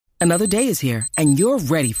Another day is here, and you're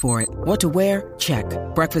ready for it. What to wear? Check.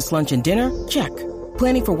 Breakfast, lunch, and dinner? Check.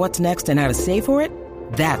 Planning for what's next and how to save for it?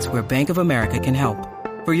 That's where Bank of America can help.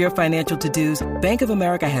 For your financial to-dos, Bank of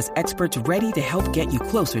America has experts ready to help get you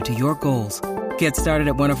closer to your goals. Get started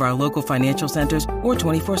at one of our local financial centers or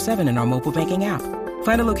 24/7 in our mobile banking app.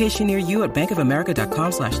 Find a location near you at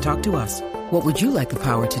bankofamerica.com/talktous. What would you like the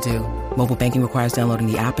power to do? Mobile banking requires downloading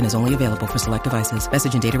the app and is only available for select devices.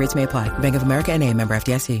 Message and data rates may apply. Bank of America N.A., member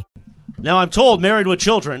FDIC. Now, I'm told Married with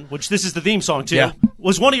Children, which this is the theme song to,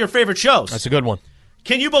 was one of your favorite shows. That's a good one.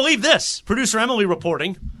 Can you believe this? Producer Emily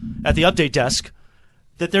reporting at the update desk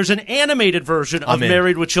that there's an animated version of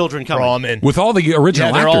Married with Children coming. I'm in. With all the original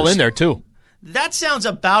actors. They're all in there, too. That sounds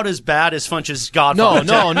about as bad as Funch's Godfather.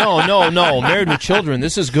 No. Married with Children.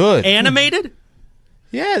 This is good. Animated?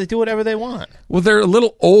 Yeah, they do whatever they want. Well, they're a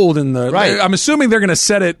little old in the... Right. I'm assuming they're going to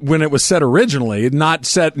set it when it was set originally, not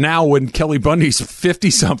set now when Kelly Bundy's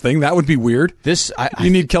 50-something. That would be weird. You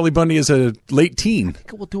need Kelly Bundy as a late teen. I think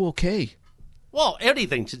it will do okay. Well,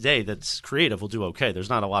 anything today that's creative will do okay. There's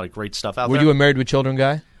not a lot of great stuff out there. Were you a Married with Children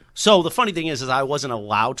guy? So the funny thing is I wasn't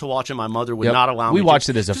allowed to watch it. My mother would not allow me to. We watched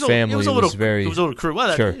it as a family. It was a little crude.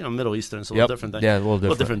 Well, sure. Middle Eastern, it's a little different thing. Yeah, a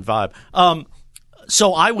little different vibe.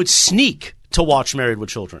 So I would sneak to watch Married with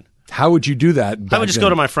Children. How would you do that? I would just go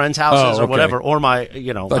to my friends' houses or whatever, or my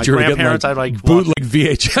grandparents. I'd bootleg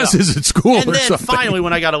VHSs at school and or then something. Finally,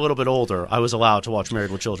 when I got a little bit older, I was allowed to watch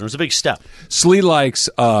Married with Children. It was a big step. Slee likes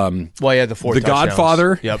the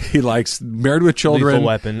Godfather. Yep. He likes Married with Children. Lethal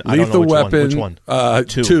Weapon. Lethal Weapon. Which one?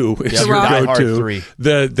 Two. Is your go-to. 3.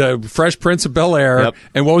 The Fresh Prince of Bel-Air. Yep.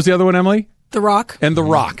 And what was the other one, Emily? The Rock. And The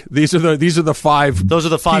Rock. These are the five. Those are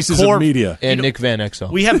the five pieces core of media. And Nick Van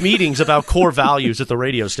Exel. We have meetings about core values at the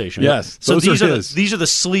radio station. Yes. So those these are are his. these are the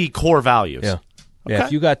Slee core values. Yeah. Okay. Yeah.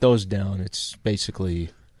 If you got those down, it's basically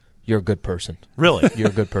you're a good person. Really, you're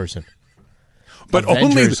a good person. But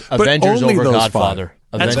Avengers only over those Godfather.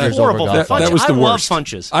 That's Avengers horrible. over Godfather. That was the I worst. love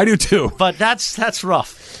Funches. I do too. But that's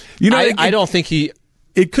rough. I don't think he.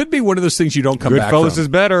 It could be one of those things you don't come back from. Goodfellas is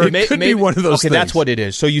better. It could be one of those things. Okay, that's what it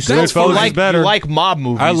is. So you like mob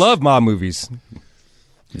movies. I love mob movies.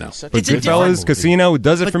 No. But Goodfellas, Casino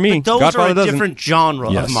does it for me. But those Godfather are a doesn't. different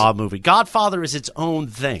genre Yes. of mob movie. Godfather is its own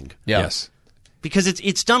thing. Yeah. Yes. Because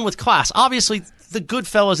it's done with class. Obviously, the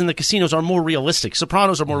Goodfellas and the Casinos are more realistic.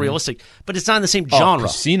 Sopranos are more realistic, but it's not in the same genre.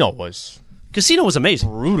 Casino was amazing.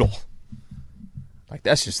 brutal. Like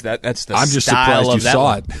that's just that's the I'm just style surprised of you that saw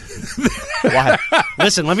one. it. Why?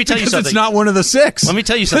 Listen, let me tell you Because something. it's not one of the 6. Let me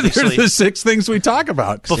tell you something, They're Slee. the 6 things we talk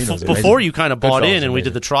about. Before you kind of bought Goodfellas in and we amazing.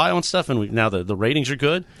 did the trial and stuff, and now the ratings are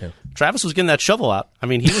good. Yeah. Travis was getting that shovel out. I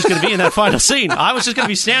mean, he was going to be in that final scene. I was just going to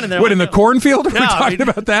be standing there. What, in the cornfield? Are we No, talking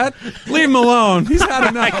about that? Leave him alone. He's had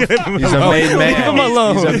enough. He's a made man. Leave him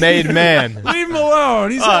alone. He's a made man. Leave him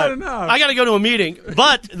alone. He's had enough. I got to go to a meeting,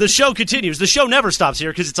 but the show continues. The show never stops here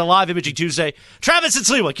because it's a live Imaging Tuesday. Travis and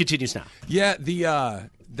Slee, what continues now? Yeah,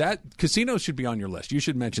 that Casino should be on your list. You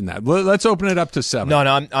should mention that. Let's open it up to 7. No,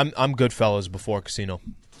 I'm Goodfellas before Casino.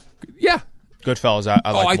 Yeah. Goodfellas, I like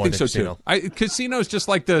I more think than so Casino. too. Casino's just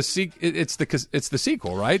like it's the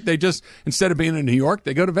sequel, right? They just, instead of being in New York,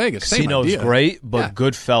 they go to Vegas. Same Casino's idea. great, but Yeah.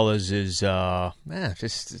 Goodfellas is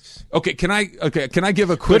it's Okay, can I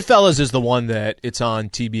give a quick Goodfellas is the one that it's on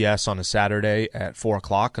TBS on a Saturday at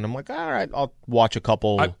 4:00, and I'm like, all right, I'll watch a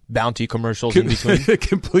couple bounty commercials in between.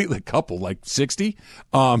 completely couple, like 60.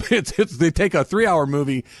 It's they take a 3-hour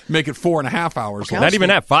movie, make it 4.5 hours. Not even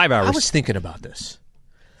that, 5 hours. I was thinking about this.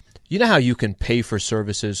 You know how you can pay for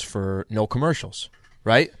services for no commercials,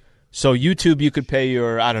 right? So YouTube, you could pay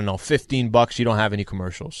your, $15. You don't have any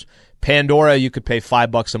commercials. Pandora, you could pay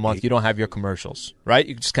 $5 a month. You don't have your commercials, right?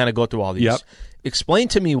 You just kind of go through all these. Yep. Explain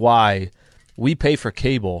to me why we pay for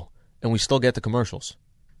cable and we still get the commercials.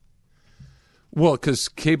 Well, because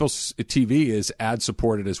cable TV is ad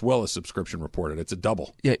supported as well as subscription reported. It's a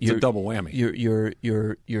double. Yeah, it's a double whammy.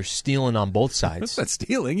 You're stealing on both sides. That's not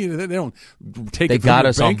stealing. They don't take. They it from got your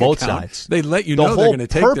us on bank both account. sides. They let you The know they're whole going to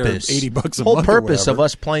take their $80 a month. The whole purpose or of whatever.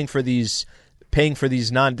 us paying for these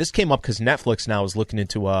This came up because Netflix now is looking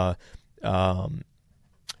into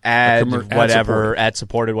ad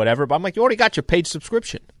supported whatever. But I'm like, you already got your paid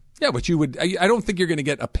subscription. Yeah, but you would. I don't think you're going to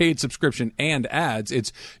get a paid subscription and ads.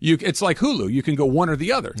 It's like Hulu. You can go one or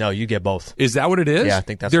the other. No, you get both. Is that what it is? Yeah, I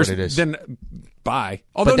think that's what it is. Then buy.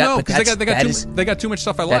 Although no, because they got too much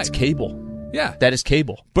stuff I like. That's cable. Yeah, That is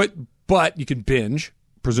cable. But you can binge.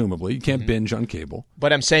 presumably. You can't binge on cable.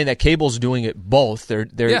 But I'm saying that cable's doing it both. They're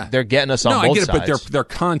getting us on both sides. I get it, but their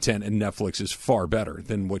content in Netflix is far better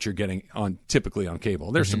than what you're getting typically on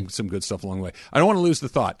cable. There's some good stuff along the way. I don't want to lose the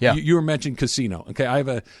thought. Yeah. You were mentioning Casino. Okay, I have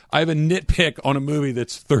a nitpick on a movie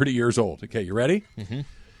that's 30 years old. Okay, you ready? Mm-hmm.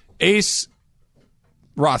 Ace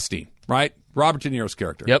Rothstein, right? Robert De Niro's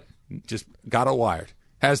character. Yep. Just got it wired.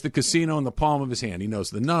 Has the casino in the palm of his hand. He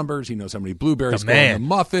knows the numbers. He knows how many blueberries go in the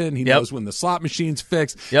muffin. He knows when the slot machine's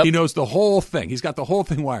fixed. Yep. He knows the whole thing. He's got the whole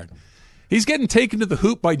thing wired. He's getting taken to the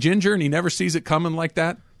hoop by Ginger, and he never sees it coming like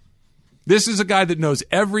that. This is a guy that knows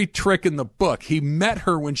every trick in the book. He met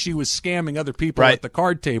her when she was scamming other people at the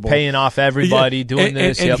card table. Paying off everybody, doing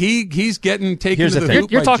this. And he's getting taken to the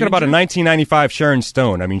hoop You're by talking Ginger. about a 1995 Sharon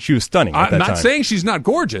Stone. I mean, she was stunning at that time. I'm not saying she's not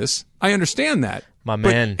gorgeous. I understand that. My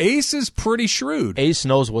man. But Ace is pretty shrewd. Ace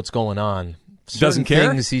knows what's going on. Doesn't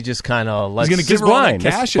care? Things he just kind of lets. He's going to give her all that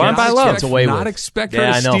cash and not expect her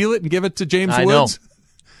to steal it and give it to James Woods.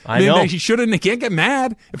 I know. He shouldn't. He can't get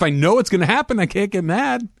mad. If I know it's going to happen, I can't get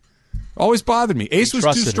mad. Always bothered me. Ace was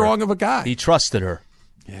too strong of a guy. He trusted her.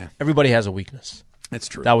 Yeah. Everybody has a weakness. That's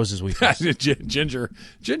true. That was his weakness. Ginger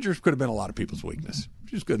could have been a lot of people's weakness.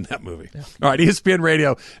 She was good in that movie. Yeah. All right, ESPN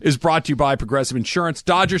Radio is brought to you by Progressive Insurance.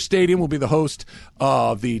 Dodger Stadium will be the host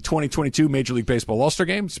of the 2022 Major League Baseball All-Star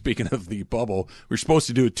Game. Speaking of the bubble, we were supposed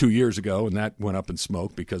to do it 2 years ago, and that went up in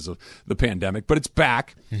smoke because of the pandemic. But it's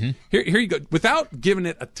back. Mm-hmm. Here you go. Without giving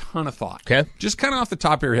it a ton of thought, just kind of off the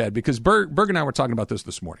top of your head, because Berg and I were talking about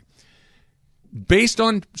this morning. Based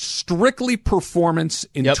on strictly performance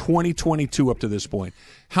in 2022 up to this point,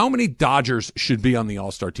 how many Dodgers should be on the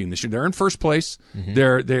All-Star team this year? They're in first place.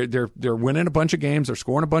 Mm-hmm. They're winning a bunch of games. They're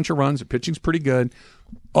scoring a bunch of runs. Their pitching's pretty good.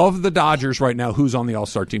 Of the Dodgers right now, who's on the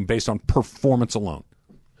All-Star team based on performance alone?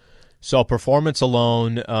 So performance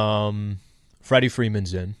alone, Freddie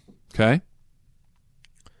Freeman's in. Okay.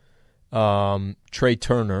 Trey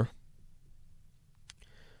Turner.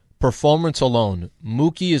 Performance alone,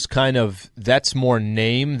 Mookie is that's more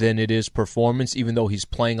name than it is performance, even though he's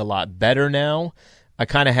playing a lot better now. I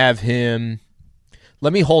kind of have him.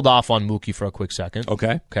 Let me hold off on Mookie for a quick second.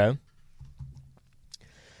 Okay.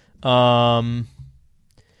 I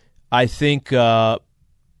think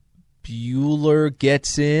Bueller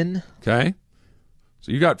gets in. Okay.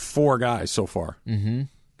 So you got 4 guys so far. Mm-hmm.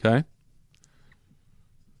 Okay.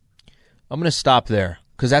 I'm going to stop there.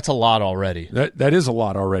 Because that's a lot already. That is a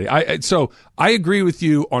lot already. So I agree with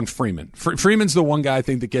you on Freeman. Freeman's the one guy I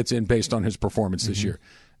think that gets in based on his performance this year.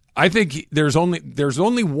 I think there's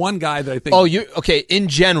only one guy that I think. In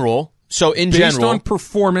general. So based on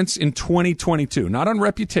performance in 2022, not on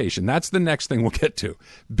reputation. That's the next thing we'll get to.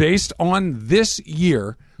 Based on this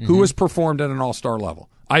year, who has performed at an all-star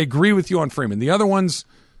level? I agree with you on Freeman. The other ones,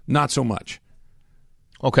 not so much.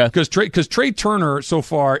 Okay. Because Trey Turner so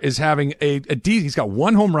far is having he's got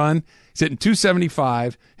 1 home run. He's hitting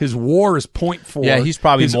 .275. His WAR is .4. Yeah, he's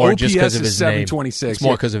probably his more OPS just because of his name. 726. It's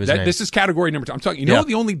more because of his name. This is category number 2. I'm talking.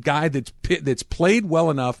 The only guy that's played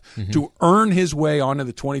well enough to earn his way onto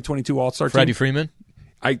the 2022 All-Star team. Freddie Freeman.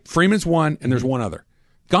 Freeman's one, and there's one other.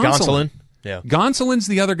 Gonsolin. Yeah. Gonsolin's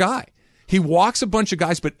the other guy. He walks a bunch of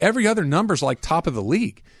guys, but every other number's like top of the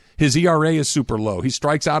league. His ERA is super low. He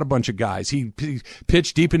strikes out a bunch of guys. He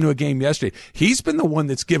pitched deep into a game yesterday. He's been the one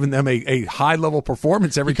that's given them a high-level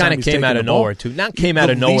performance every time he's taken the ball. He kind of came out of nowhere, too. Not came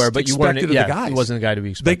out of nowhere, but you weren't. He wasn't the guy to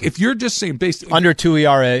be expected. If you're just saying under 2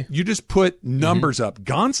 ERA, you just put numbers up.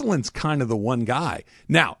 Gonsolin's kind of the one guy.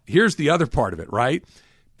 Now, here's the other part of it, right?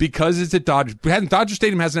 Because it's at Dodger. Dodger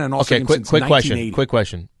Stadium hasn't had an All-Star game since 1980. Quick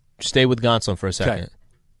question. Stay with Gonsolin for a second. Okay.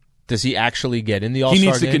 Does he actually get in the All-Star game?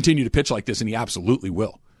 He needs to continue to pitch like this, and he absolutely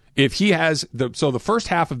will. If he has the first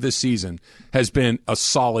half of this season has been a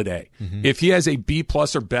solid A. Mm-hmm. If he has a B+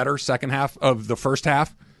 or better second half of the first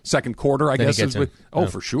half, second quarter, I guess is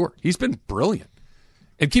for sure. He's been brilliant.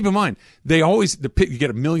 And keep in mind, you get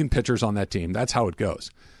 1 million pitchers on that team. That's how it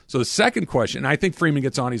goes. So the second question, I think Freeman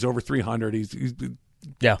gets on. He's over 300.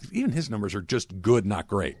 Even his numbers are just good, not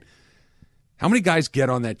great. How many guys get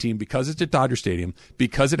on that team because it's at Dodger Stadium,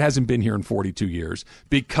 because it hasn't been here in 42 years,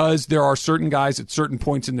 because there are certain guys at certain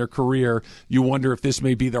points in their career, you wonder if this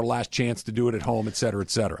may be their last chance to do it at home, et cetera,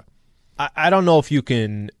 et cetera? I don't know if you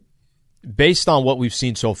can, based on what we've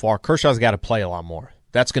seen so far, Kershaw's got to play a lot more.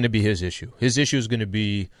 That's going to be his issue. His issue is going to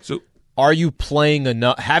be, are you playing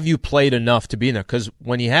enough? Have you played enough to be in there? Because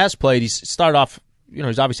when he has played, he's started off,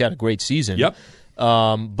 he's obviously had a great season. Yep.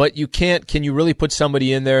 But you can't. Can you really put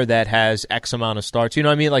somebody in there that has X amount of starts? You know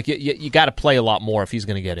what I mean? Like you got to play a lot more if he's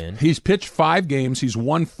going to get in. He's pitched 5 games. He's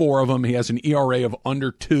won 4 of them. He has an ERA of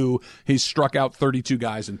under 2. He's struck out 32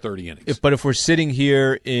 guys in 30 innings. But if we're sitting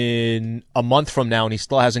here in a month from now and he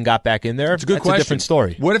still hasn't got back in there, it's a good question. A different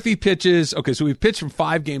story. What if he pitches? Okay, so we've pitched from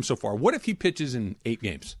 5 games so far. What if he pitches in 8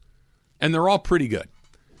 games, and they're all pretty good?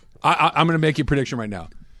 I'm going to make you a prediction right now.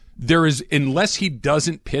 There is, unless he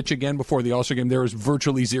doesn't pitch again before the All-Star game, there is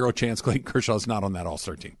virtually zero chance Clayton Kershaw is not on that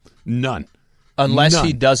All-Star team. None. Unless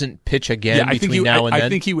he doesn't pitch again between now and then? I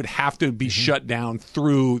think he would have to be shut down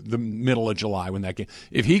through the middle of July when that game.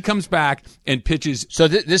 If he comes back and pitches. So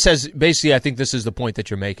this has basically, I think this is the point that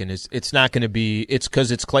you're making, is it's not going to be, it's because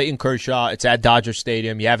it's Clayton Kershaw, it's at Dodger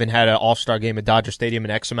Stadium. You haven't had an All-Star game at Dodger Stadium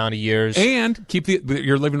in X amount of years. And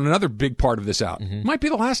you're leaving another big part of this out. Might be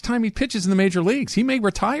the last time he pitches in the major leagues. He may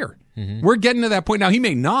retire. We're getting to that point now. He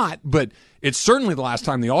may not, but it's certainly the last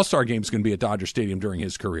time the All-Star game is going to be at Dodger Stadium during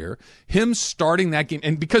his career. Him starting that game,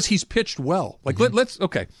 and because he's pitched well. Like, let's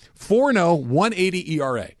 4-0, 180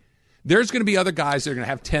 ERA. There's going to be other guys that are going to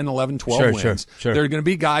have 10, 11, 12 wins. Sure. There are going to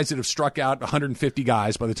be guys that have struck out 150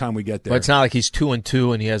 guys by the time we get there. But it's not like he's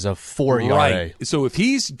 2-2 and he has a 4 ERA. Right. So if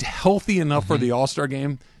he's healthy enough for the All-Star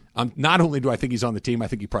game, not only do I think he's on the team, I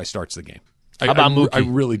think he probably starts the game. How about Mookie? I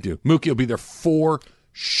really do. Mookie will be there for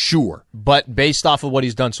sure. But based off of what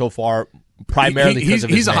he's done so far, primarily because of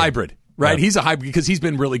his he's a name. hybrid, right? Yeah. He's a hybrid because he's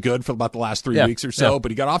been really good for about the last 3 weeks or so,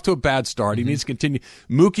 but he got off to a bad start. He needs to continue.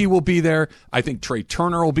 Mookie will be there. I think Trey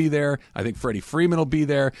Turner will be there. I think Freddie Freeman will be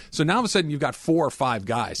there. So now all of a sudden you've got 4 or 5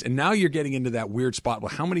 guys, and now you're getting into that weird spot.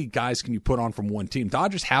 Well, how many guys can you put on from one team?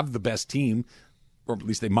 Dodgers have the best team, or at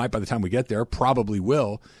least they might by the time we get there, probably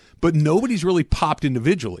will. But nobody's really popped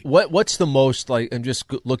individually. What's the most, like, I'm just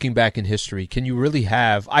looking back in history, can you really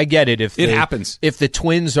have, I get it, it happens. If the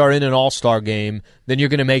Twins are in an All-Star game, then you're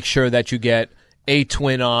going to make sure that you get a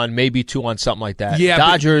twin on, maybe 2 on, something like that. Yeah,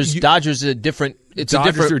 Dodgers is a different, it's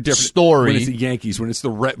Dodgers a different story. When it's the story. Yankees, when it's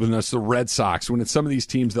the Red Sox, when it's some of these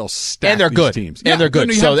teams, they'll stack And they're these good. teams. And they're good.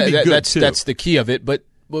 You So have to be good, too. that's the key of it. But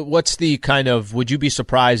what's the kind of, would you be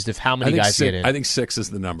surprised if how many guys get in? I think 6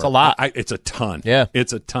 is the number. It's a lot. It's a ton. Yeah.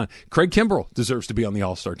 It's a ton. Craig Kimbrell deserves to be on the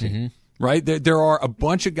All-Star team, right? There are a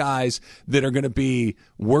bunch of guys that are going to be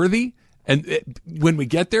worthy and when we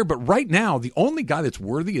get there. But right now, the only guy that's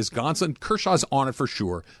worthy is Gonsolin. Kershaw's on it for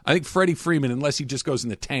sure. I think Freddie Freeman, unless he just goes in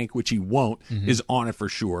the tank, which he won't, is on it for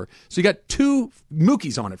sure. So you got 2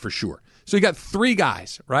 Mookie's on it for sure. So you got 3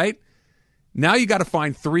 guys, right? Now you got to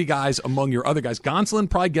find 3 guys among your other guys. Gonsolin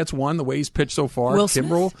probably gets 1 the way he's pitched so far.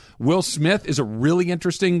 Will Smith is a really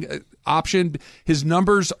interesting option. His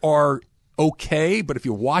numbers are okay, but if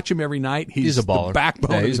you watch him every night, he's a baller. The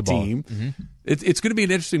backbone of the team. It's going to be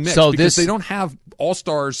an interesting mix because they don't have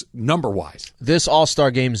all-stars number-wise. This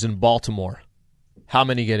All-Star game is in Baltimore. How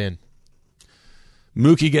many get in?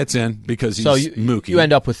 Mookie gets in because he's Mookie. You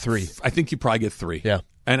end up with 3. I think you probably get 3. Yeah.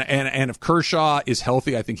 And if Kershaw is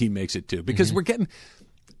healthy, I think he makes it too. Because we're getting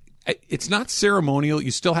 – it's not ceremonial.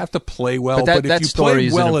 You still have to play well. But if you play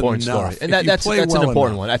well enough – And that's an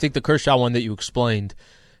important one. I think the Kershaw one that you explained,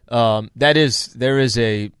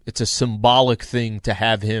 it's a symbolic thing to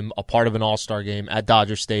have him a part of an All-Star game at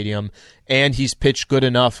Dodger Stadium. And he's pitched good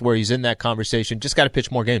enough where he's in that conversation. Just got to pitch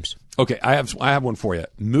more games. Okay, I have one for you.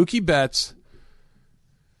 Mookie Betts,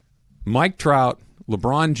 Mike Trout –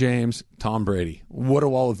 LeBron James, Tom Brady. What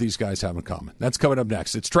do all of these guys have in common? That's coming up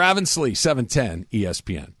next. It's Travis Lee, 710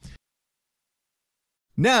 ESPN.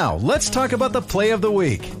 Now, let's talk about the play of the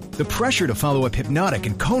week. The pressure to follow up Hypnotic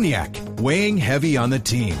and Cognac, weighing heavy on the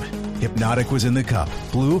team. Hypnotic was in the cup,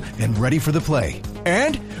 blue, and ready for the play.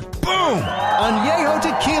 And boom! Añejo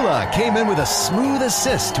Tequila came in with a smooth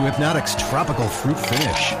assist to Hypnotic's tropical fruit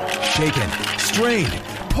finish. Shaken, strained,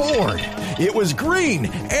 poured. It was green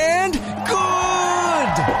and good!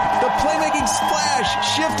 The playmaking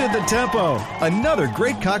splash shifted the tempo. Another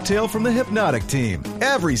great cocktail from the Hypnotic team.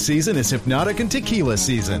 Every season is Hypnotic and Tequila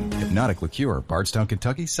season. Hypnotic Liqueur, Bardstown,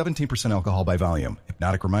 Kentucky, 17% alcohol by volume.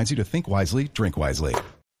 Hypnotic reminds you to think wisely, drink wisely.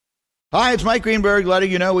 Hi, it's Mike Greenberg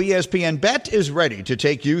letting you know ESPN Bet is ready to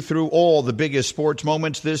take you through all the biggest sports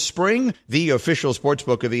moments this spring. The official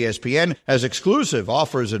sportsbook of ESPN has exclusive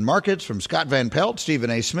offers and markets from Scott Van Pelt, Stephen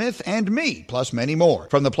A. Smith, and me, plus many more.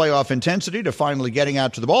 From the playoff intensity to finally getting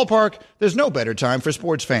out to the ballpark, there's no better time for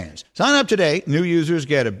sports fans. Sign up today. New users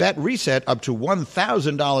get a bet reset up to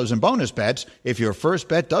 $1,000 in bonus bets if your first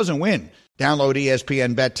bet doesn't win. Download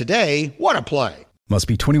ESPN Bet today. What a play. Must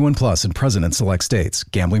be 21 plus and present in select states.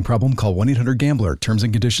 Gambling problem? Call 1-800-GAMBLER. Terms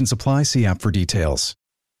and conditions apply. See app for details.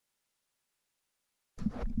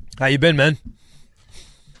 How you been, man?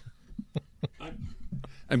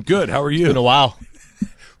 I'm good. How are you? It's been a while.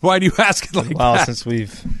 Why do you ask it like that? Well, since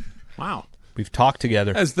we've talked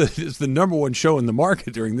together. As the number one show in the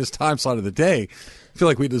market during this time slot of the day, I feel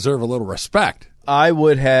like we deserve a little respect. I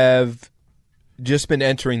would have just been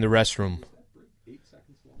entering the restroom.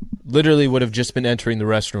 Literally would have just been entering the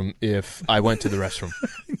restroom if I went to the restroom.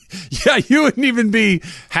 Yeah, you wouldn't even be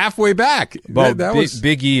halfway back. But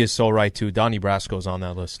Big E is so right, too. Donnie Brasco's on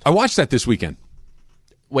that list. I watched that this weekend.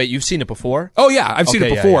 Wait, you've seen it before? Oh, yeah, I've seen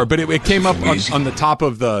it before, yeah. But it came up on the top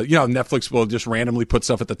of the, Netflix will just randomly put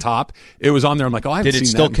stuff at the top. It was on there. I'm like, I haven't seen that. Did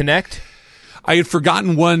it still connect? I had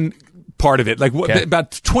forgotten one part of it. Like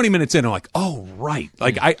about 20 minutes in, I'm like, oh, right.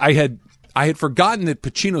 Like I had forgotten that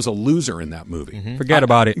Pacino's a loser in that movie. Mm-hmm. Forget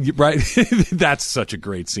about it. Right? That's such a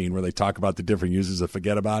great scene where they talk about the different uses of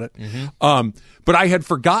forget about it. Mm-hmm. But I had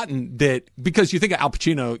forgotten that because you think of Al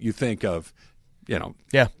Pacino, you think of,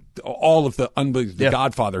 all of the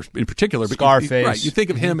Godfather in particular. But Scarface. Right. You think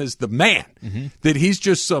of him as the man. Mm-hmm. That he's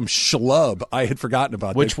just some schlub. I had forgotten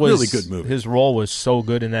about Which that. was Really good movie. His role was so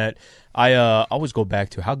good in that. I always go back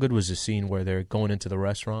to how good was the scene where they're going into the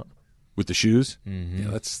restaurant? With the shoes? Mm-hmm. Yeah,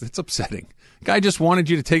 that's upsetting. Guy just wanted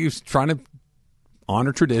you to take, he was trying to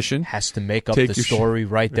honor tradition. Has to make up the story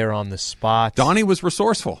right there on the spot. Donnie was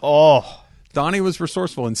resourceful. Oh. Donnie was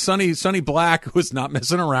resourceful. And Sonny Black was not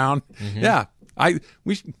messing around. Mm-hmm. Yeah.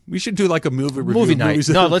 We should do like a movie review. Movie night.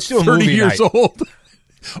 No, let's do a 30 movie years night. Old.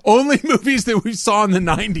 Only movies that we saw in the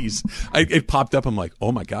 90s. It popped up. I'm like,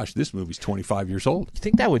 oh my gosh, this movie's 25 years old. You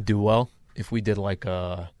think that would do well if we did like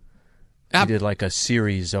a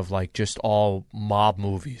series of like just all mob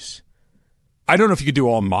movies? I don't know if you could do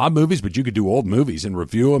all mob movies, but you could do old movies and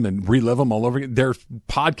review them and relive them all over again. There's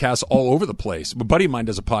podcasts all over the place. A buddy of mine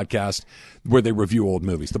does a podcast where they review old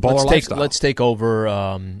movies. The Baller Lifestyle. Let's take over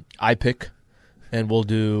iPick, and we'll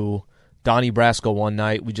do Donnie Brasco one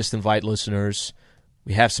night. We just invite listeners.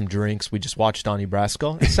 We have some drinks. We just watch Donnie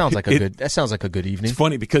Brasco. It sounds like a good evening. It's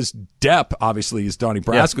funny because Depp obviously is Donnie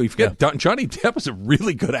Brasco. Yeah, you forget Johnny Depp is a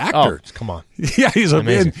really good actor. Oh, come on. Yeah, he's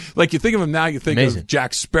amazing. Like you think of him now, you think of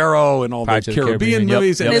Jack Sparrow and all Pirates the of the Caribbean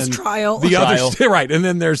movies, yep. and his trial. The other, right? And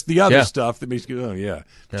then there's the other stuff that makes you go,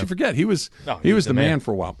 But you forget he was the man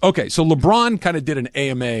for a while. Okay, so LeBron kind of did an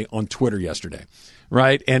AMA on Twitter yesterday.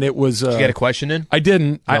 Right, and it was. Did you get a question in? I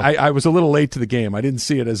didn't. No. I was a little late to the game. I didn't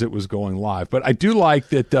see it as it was going live, but I do like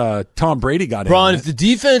that Tom Brady got in. Ron, if the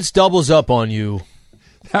defense doubles up on you,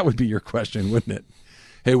 that would be your question, wouldn't it?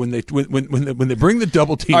 Hey, when they bring the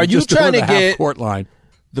double team, are you just trying over to the get half-court line,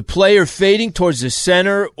 the player fading towards the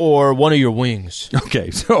center or one of your wings? Okay,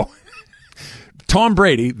 so Tom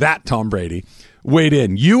Brady, weighed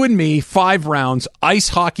in. You and me, 5 rounds, ice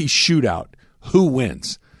hockey shootout. Who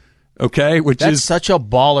wins? Okay, That's such a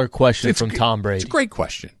baller question from Tom Brady. It's a great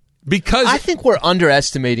question because I think we're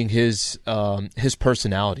underestimating his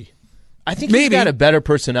personality. I think he's got a better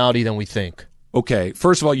personality than we think. Okay,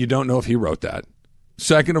 first of all, you don't know if he wrote that.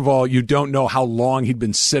 Second of all, you don't know how long he'd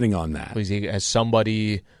been sitting on that. Was he as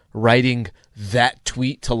somebody writing that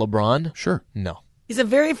tweet to LeBron? Sure. No. He's a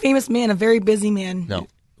very famous man, a very busy man. No.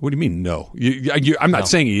 What do you mean, no? I'm not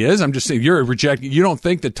saying he is. I'm just saying you're rejecting. You don't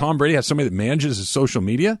think that Tom Brady has somebody that manages his social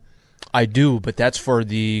media? I do, but that's for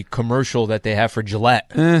the commercial that they have for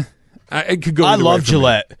Gillette. It could go. I love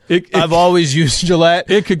Gillette. I've always used Gillette,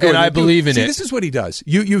 it could go and I believe in it. This is what he does.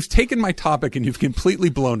 You've taken my topic and you've completely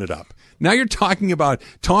blown it up. Now you're talking about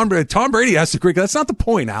Tom Brady. Tom Brady has to agree. That's not the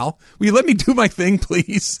point, Al. Will you let me do my thing,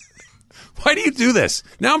 please? Why do you do this?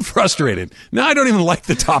 Now I'm frustrated. Now I don't even like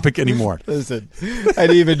the topic anymore. Listen, I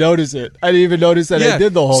didn't even notice it. I didn't even notice that I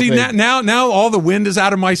did the whole thing. See, now all the wind is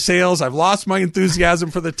out of my sails. I've lost my enthusiasm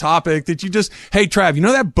for the topic. That you just, hey, Trav, you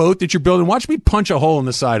know that boat that you're building? Watch me punch a hole in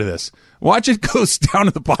the side of this. Watch it go down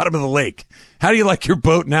at the bottom of the lake. How do you like your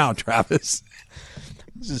boat now, Travis?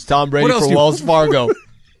 This is Tom Brady for Wells Fargo.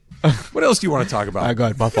 What else do you want to talk about? Go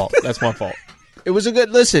ahead. My fault. That's my fault. It was a good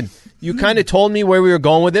listen. You kind of told me where we were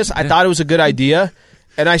going with this. I thought it was a good idea,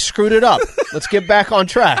 and I screwed it up. Let's get back on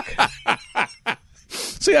track.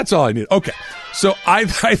 See, that's all I need. Okay, so I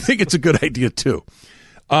think it's a good idea too.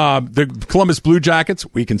 The Columbus Blue Jackets,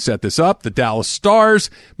 we can set this up. The Dallas Stars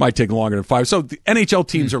might take longer than 5. So the NHL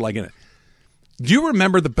teams are like in it. Do you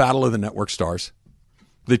remember the Battle of the Network Stars?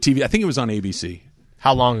 The TV. I think it was on ABC.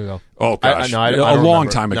 How long ago? Oh, gosh. I a long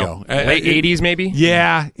remember. time ago. No. Late 80s, maybe?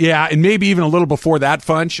 Yeah, and maybe even a little before that,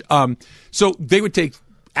 Funch. So they would take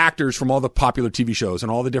actors from all the popular TV shows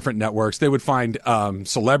and all the different networks. They would find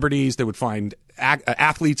celebrities. They would find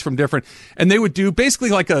athletes from different, and they would do basically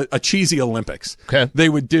like a cheesy Olympics. Okay. They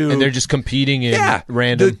would do. And they're just competing in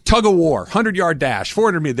random. The tug of war, 100-yard dash,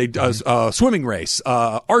 400 meter, they swimming race,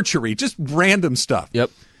 archery, just random stuff. Yep.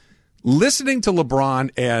 listening to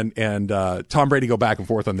LeBron and Tom Brady go back and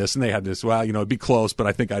forth on this, and they had this, well, it'd be close, but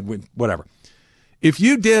I think I'd win, whatever. If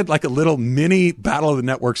you did like a little mini Battle of the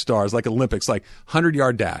Network Stars, like Olympics, like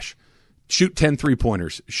 100-yard dash, shoot 10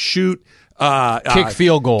 3-pointers, shoot kick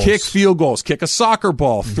field goals, kick a soccer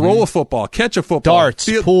ball, throw a football, catch a football,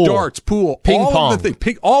 darts, pool, ping pong,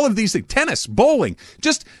 all of these things, tennis, bowling,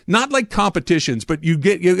 just not like competitions, but you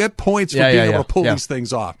get points for being able to pull these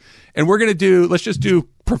things off. And we're going to let's just do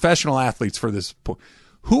professional athletes for this.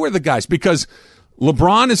 Who are the guys? Because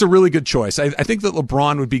LeBron is a really good choice. I think that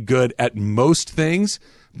LeBron would be good at most things,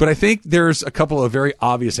 but I think there's a couple of very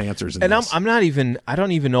obvious answers in this. And I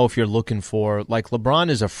don't even know if you're looking for, like, LeBron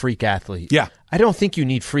is a freak athlete. Yeah. I don't think you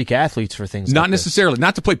need freak athletes for things Not like necessarily. this.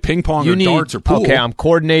 Not to play ping pong or darts or pool. Okay, I'm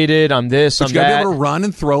coordinated, I'm this, but I'm you got to that. be able to run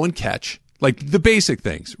and throw and catch. Like the basic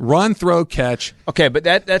things. Run, throw, catch. Okay, but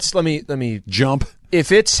that's let me jump.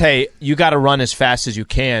 If it's, hey, you got to run as fast as you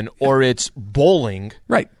can, or it's bowling.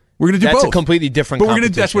 Right. We're going to do both. That's a completely different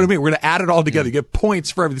competition. That's what I mean. We're going to add it all together. You get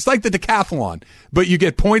points for everything. It's like the decathlon, but you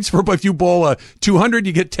get points for, if you bowl a 200,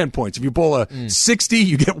 you get 10 points. If you bowl a 60,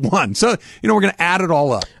 you get 1. So, we're going to add it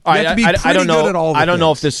all up. You have to be pretty good at all the I don't things.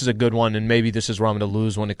 know if this is a good one, and maybe this is where I'm going to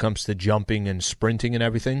lose when it comes to jumping and sprinting and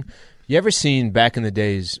everything. You ever seen back in the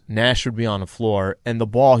days, Nash would be on the floor, and the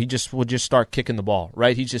ball, he would just start kicking the ball,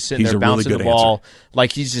 right? He's just sitting there bouncing the ball.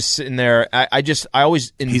 Like, he's just sitting there. I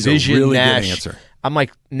always envision He's a really Nash. good answer. I'm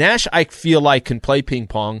like, Nash, I feel like, can play ping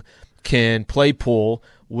pong, can play pool,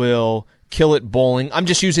 will kill it bowling. I'm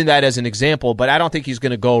just using that as an example, but I don't think he's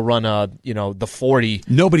going to go run the 40.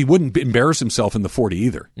 No, but he wouldn't embarrass himself in the 40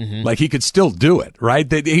 either. Mm-hmm. Like, he could still do it,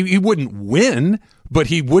 right? He wouldn't win, but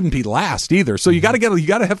he wouldn't be last either. So you got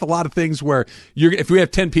to have a lot of things where if we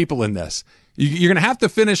have 10 people in this, you're going to have to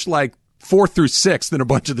finish like 4th through 6th in a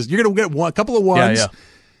bunch of this. You're going to get a couple of ones. Yeah.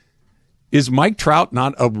 Is Mike Trout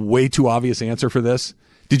not a way too obvious answer for this?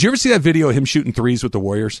 Did you ever see that video of him shooting threes with the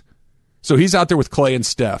Warriors? So he's out there with Clay and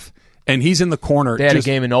Steph, and he's in the corner. They had a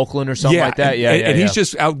game in Oakland or something like that. And he's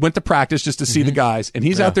just went to practice just to see the guys, and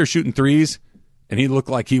he's out there shooting threes, and he looked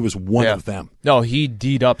like he was one of them. No, he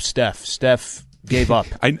D'd up Steph. Steph gave up.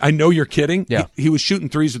 I know you're kidding. Yeah. He was shooting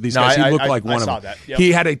threes with these guys. He looked like one of them. That. Yep.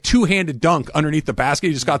 He had a two-handed dunk underneath the basket.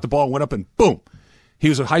 He just got the ball, went up, and boom. He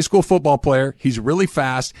was a high school football player. He's really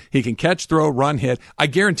fast. He can catch, throw, run, hit. I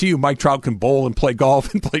guarantee you Mike Trout can bowl and play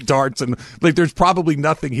golf and play darts. And there's probably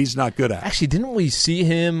nothing he's not good at. Actually, didn't we see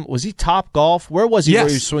him? Was he Top Golf? Where was he where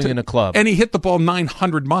he was swinging a club? And he hit the ball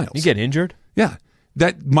 900 miles. You get injured? Yeah.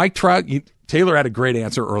 That Mike Trout, Taylor had a great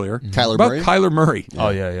answer earlier. Kyler Murray. Oh,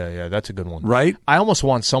 yeah. That's a good one. Right? I almost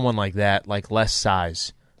want someone like that, like less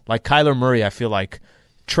size. Like Kyler Murray, I feel like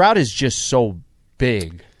Trout is just so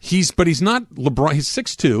big. But he's not LeBron. He's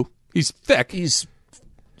 6'2". He's thick. He's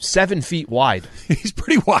 7 feet wide. He's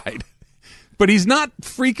pretty wide. But he's not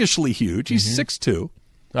freakishly huge. He's 6'2".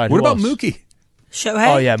 Right, what about else? Mookie?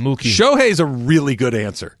 Shohei? Oh, yeah, Mookie. Shohei's a really good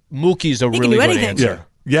answer. Mookie's a really good answer.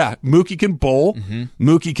 Yeah, Mookie can bowl.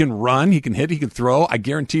 Mookie can run. He can hit. He can throw. I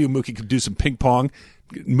guarantee you Mookie could do some ping pong.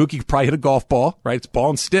 Mookie could probably hit a golf ball, right? It's ball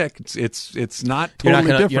and stick. It's not totally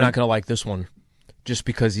different. You're not going to like this one just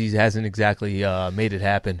because he hasn't exactly made it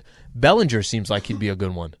happen. Bellinger seems like he'd be a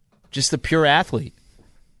good one. Just a pure athlete.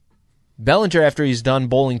 Bellinger, after he's done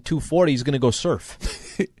bowling 240, he's going to go surf.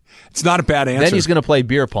 It's not a bad answer. Then he's going to play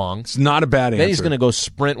beer pong. It's not a bad answer. Then he's going to go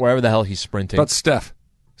sprint wherever the hell he's sprinting. But Steph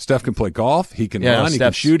can play golf. He can run. He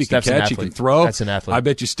can shoot. He can catch. He can throw. That's an athlete. I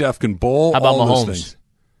bet you Steph can bowl. How about all Mahomes? Those things.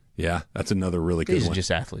 Yeah, that's another really good one. These are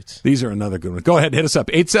just athletes. These are another good one. Go ahead, hit us up.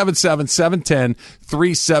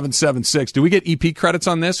 877-710-3776. Do we get EP credits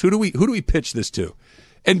on this? Who do we pitch this to?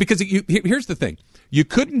 And because here's the thing. You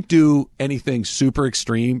couldn't do anything super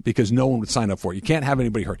extreme because no one would sign up for it. You can't have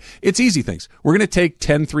anybody hurt. It's easy things. We're going to take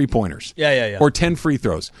 10 3-pointers. Yeah. Or 10 free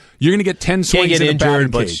throws. You're going to get 10 swings in a batting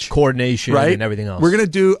cage. Coordination right? and everything else. We're going to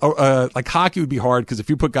do, like hockey would be hard because if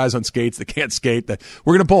you put guys on skates that can't skate,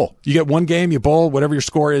 we're going to bowl. You get one game, you bowl, whatever your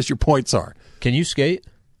score is, your points are. Can you skate?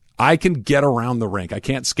 I can get around the rink. I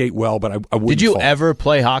can't skate well, but I wouldn't Did you fall. ever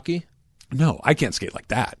play hockey? No, I can't skate like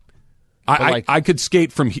that. I could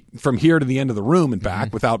skate from here to the end of the room and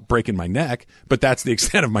back without breaking my neck, but that's the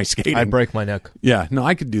extent of my skating. I'd break my neck. Yeah, no,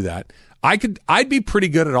 I could do that. I'd be pretty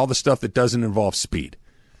good at all the stuff that doesn't involve speed.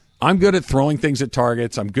 I'm good at throwing things at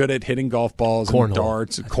targets. I'm good at hitting golf balls and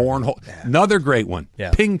darts, cornhole. Another great one.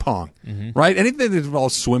 Yeah. Ping pong. Right? Anything that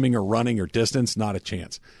involves swimming or running or distance, not a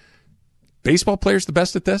chance. Baseball players the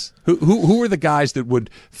best at this? Who are the guys that would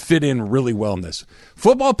fit in really well in this?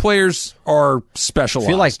 Football players are specialized.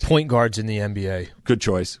 I feel like point guards in the NBA. Good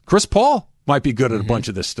choice. Chris Paul might be good at a bunch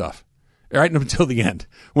of this stuff. right up until the end.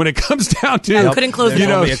 When it comes down to, couldn't close There's it.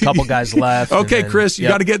 only a couple guys left. Okay, Chris, you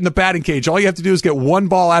got to get in the batting cage. All you have to do is get one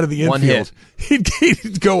ball out of the infield.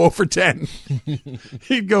 He'd go over 10.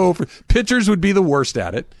 He'd go over. Pitchers would be the worst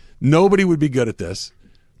at it. Nobody would be good at this.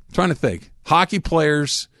 I'm trying to think. Hockey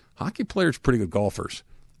players, pretty good golfers.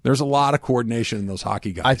 There's a lot of coordination in those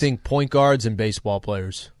hockey guys. I think point guards and baseball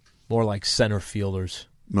players, more like center fielders.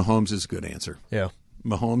 Mahomes is a good answer. Yeah.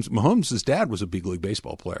 Mahomes' dad was a big league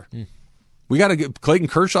baseball player. We got to get Clayton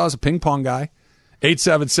Kershaw's a ping pong guy.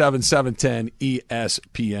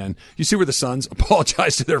 877-710-ESPN. You see where the Suns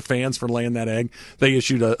apologized to their fans for laying that egg? They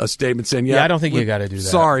issued a statement saying, I don't think you got to do that.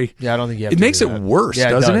 Sorry. Yeah, I don't think you have it to makes do it that. worse, yeah,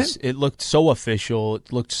 doesn't does. it? It looked so official.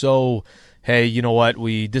 It looked so, hey, you know what?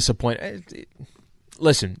 We disappoint.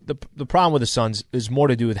 Listen, the problem with the Suns is more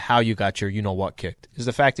to do with how you got your you-know-what kicked. Is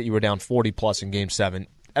the fact that you were down 40-plus in Game 7.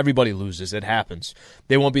 Everybody loses. It happens.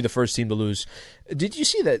 They won't be the first team to lose. Did you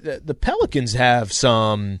see that the Pelicans have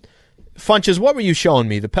some Funches? What were you showing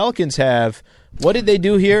me? The Pelicans have – what did they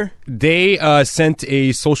do here? They sent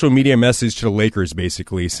a social media message to the Lakers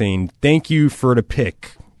basically saying, thank you for the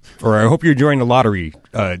pick. Or I hope you're enjoying the lottery,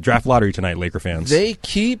 draft lottery tonight, Laker fans. They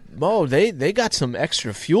they got some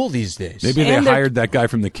extra fuel these days. Maybe they hired that guy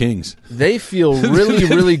from the Kings. They feel really,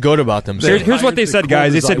 really good about themselves. Here's what they said,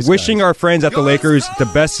 guys. They said, wishing our friends at the Lakers the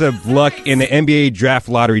best of luck in the NBA draft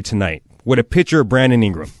lottery tonight. With a picture of Brandon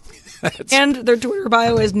Ingram. And their Twitter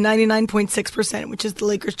bio is 99.6%, which is the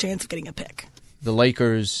Lakers' chance of getting a pick. The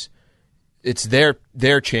Lakers, it's their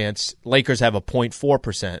chance. Lakers have a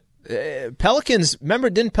 0.4%. Pelicans,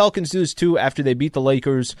 remember, didn't Pelicans do this too after they beat the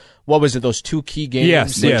Lakers? What was it, those 2 key games?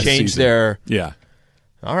 Yes, they changed their... Yeah.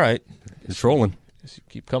 All right. It's rolling. Just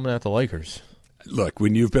keep coming at the Lakers. Look,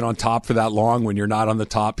 when you've been on top for that long, when you're not on the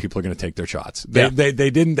top, people are going to take their shots. They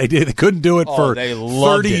couldn't do it for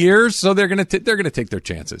 30 years, so they're going to take their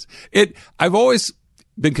chances. I've always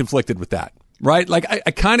been conflicted with that, right? Like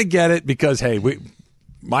I kind of get it because hey, we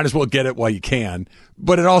might as well get it while you can,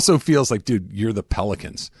 but it also feels like, dude, you're the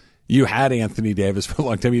Pelicans. You had Anthony Davis for a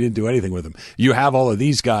long time. You didn't do anything with him. You have all of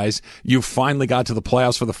these guys. You finally got to the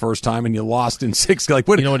playoffs for the first time, and you lost in 6. Like,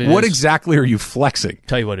 what exactly are you flexing?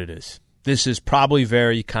 Tell you what it is. This is probably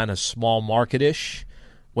very kind of small market-ish.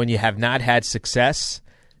 When you have not had success,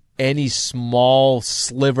 any small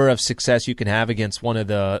sliver of success you can have against one of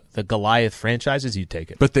the Goliath franchises, you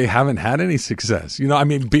take it. But they haven't had any success. You know, I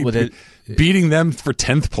mean, beating them for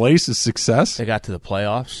 10th place is success. They got to the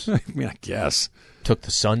playoffs. I mean, I guess. Took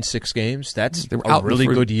the Suns 6 games. That's a really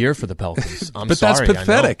good year for the Pelicans. But that's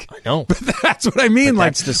pathetic. I know. But that's what I mean.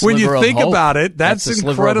 Like, when you think about it, that's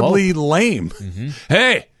incredibly lame. Mm-hmm.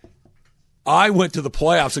 Hey, I went to the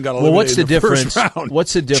playoffs and got eliminated in the first round.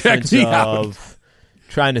 What's the difference of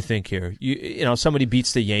trying to think here? You know, somebody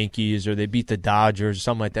beats the Yankees or they beat the Dodgers or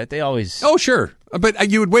something like that. They always... Oh, sure.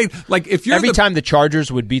 But you would wait. Like, if you're every time the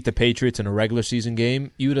Chargers would beat the Patriots in a regular season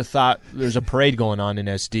game, you would have thought there's a parade going on in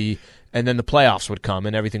SD. And then the playoffs would come,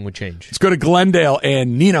 and everything would change. Let's go to Glendale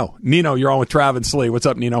and Nino. Nino, you're on with Travis Lee. What's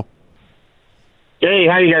up, Nino? Hey,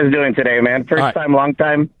 how you guys doing today, man? First time, long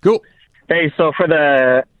time? Cool. Hey, so for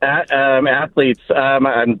the athletes,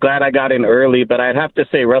 I'm glad I got in early, but I'd have to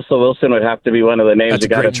say Russell Wilson would have to be one of the names you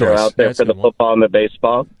got to throw out there for the football and the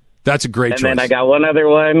baseball. That's a great choice. And then I got one other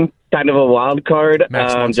one, kind of a wild card,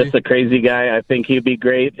 just a crazy guy. I think he'd be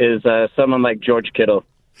great, is someone like George Kittle.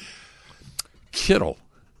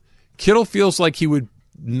 Kittle feels like he would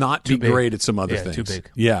not be great at some other things. Too big.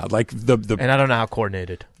 Yeah, like the and I don't know how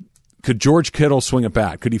coordinated. Could George Kittle swing a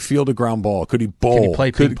bat? Could he field a ground ball? Could he bowl? Could he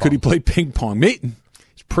play ping pong? Could he play ping pong?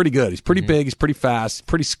 He's pretty good. He's pretty big. He's pretty fast.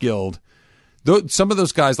 Pretty skilled. Some of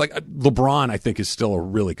those guys, like LeBron, I think is still a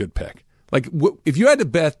really good pick. Like, if you had to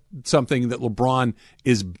bet something that LeBron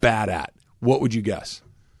is bad at, what would you guess?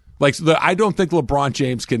 Like, I don't think LeBron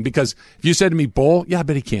James can, because if you said to me, bowl, yeah, I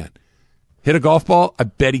bet he can. Hit a golf ball? I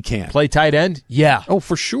bet he can. Play tight end? Yeah. Oh,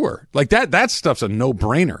 for sure. Like that stuff's a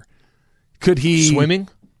no-brainer. Could he... Swimming?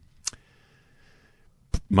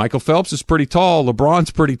 Michael Phelps is pretty tall. LeBron's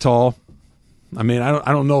pretty tall. I mean,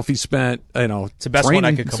 I don't know if he spent, it's the best training. one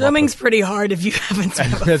I could come Swimming's up with. pretty hard if you haven't swum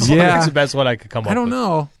before. It's the best one I could come up with. I don't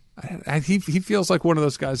know. He feels like one of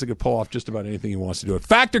those guys that could pull off just about anything he wants to do.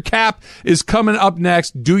 Factor Cap is coming up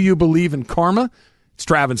next. Do you believe in karma? It's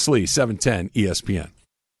Travis Lee, 710 ESPN.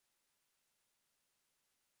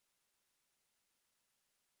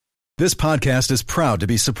 This podcast is proud to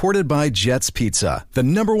be supported by Jets Pizza, the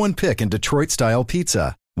 #1 pick in Detroit-style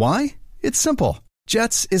pizza. Why? It's simple.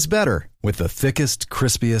 Jets is better. With the thickest,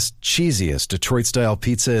 crispiest, cheesiest Detroit-style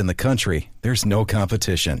pizza in the country, there's no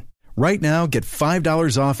competition. Right now, get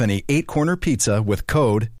 $5 off any 8-corner pizza with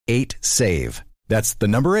code 8SAVE. That's the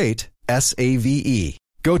number 8, SAVE.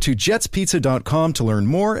 Go to jetspizza.com to learn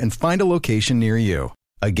more and find a location near you.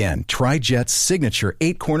 Again, try Jet's signature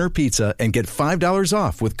 8-corner pizza and get $5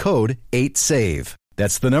 off with code 8SAVE.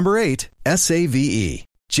 That's the number 8, SAVE.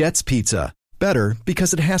 Jet's Pizza. Better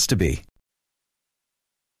because it has to be.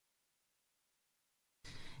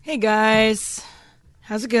 Hey guys,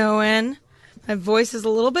 how's it going? My voice is a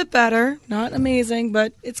little bit better. Not amazing,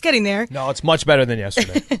 but it's getting there. No, it's much better than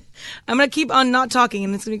yesterday. I'm going to keep on not talking,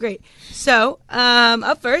 and it's going to be great. So,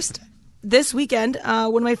 up first, this weekend,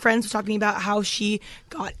 one of my friends was talking about how she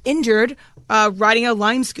got injured riding a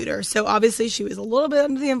Lime scooter. So, obviously, she was a little bit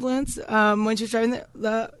under the influence when she was driving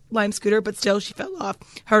the Lime scooter, but still, she fell off,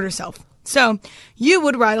 hurt herself. So, you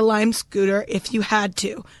would ride a Lime scooter if you had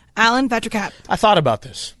to. Alan Petricap. I thought about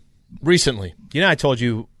this recently. You know, I told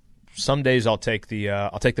you some days I'll take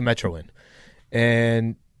the Metro in,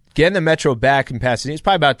 and getting the Metro back in Pasadena, it's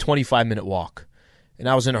probably about a 25-minute walk. And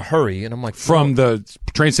I was in a hurry, and I'm like, from the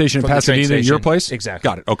train station in Pasadena to your place? Exactly.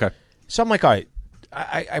 Got it. Okay. So I'm like, all right,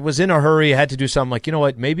 I was in a hurry. I had to do something. Like, you know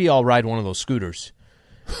what? Maybe I'll ride one of those scooters.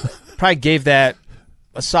 Probably gave that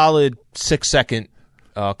a solid 6-second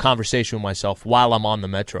conversation with myself while I'm on the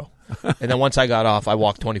Metro. And then once I got off, I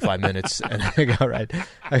walked 25 minutes, and I got right.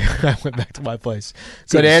 I went back to my place.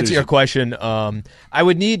 So to answer your question, I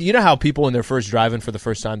would need, you know how people when they're first driving for the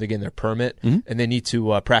first time, they get their permit, and they need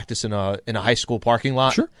to practice in a high school parking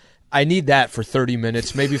lot? Sure. I need that for 30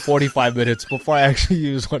 minutes, maybe 45 minutes before I actually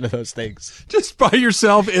use one of those things. Just by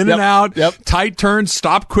yourself, in and out, tight turns,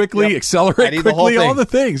 stop quickly, accelerate quickly, all the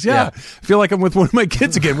things. Yeah. I feel like I'm with one of my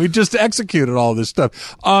kids again. We just executed all this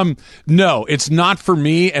stuff. No, it's not for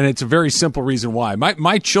me, and it's a very simple reason why.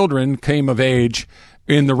 My children came of age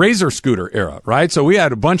in the Razor scooter era, right? So we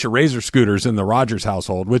had a bunch of Razor scooters in the Rogers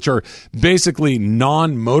household, which are basically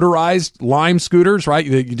non-motorized Lime scooters, right?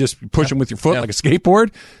 You just push them with your foot like a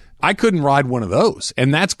skateboard. I couldn't ride one of those,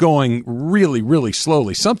 and that's going really, really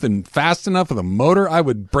slowly. Something fast enough with a motor, I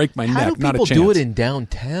would break my neck. How do not a people chance. do it in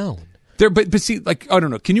downtown? But see, like, I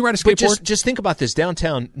don't know. Can you ride a skateboard? But just think about this.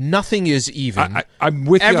 Downtown, nothing is even. I'm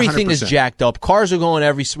with you 100%. Everything is jacked up. Cars are going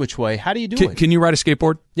every which way. How do you do it? Can you ride a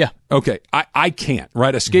skateboard? Yeah. Okay. I can't,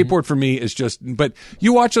 right? A skateboard for me is just, but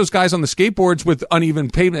you watch those guys on the skateboards with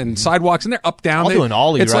uneven pavement and sidewalks, and they're up, down. I'll do an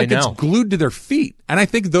ollie it's right like now. It's glued to their feet. And I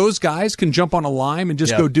think those guys can jump on a Lime and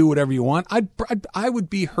just go do whatever you want. I would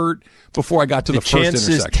be hurt before I got to the first chances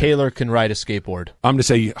intersection. Taylor can ride a skateboard. I'm going to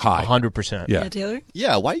say high. 100%. Yeah, Taylor?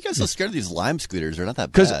 Yeah, why are you guys so scared of these Lime scooters? They're not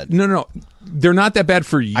that bad. No. They're not that bad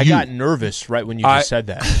for you. I got nervous right when you just said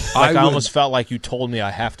that. Like I almost felt like you told me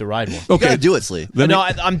I have to ride one. Okay. You gotta do it, Slee. No,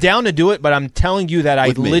 I'm down to do it, but I'm telling you that I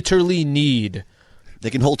literally need. They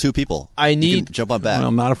can hold two people. I need jump on back.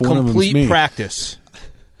 Well, not if one of them's me. Complete practice.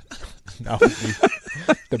 No,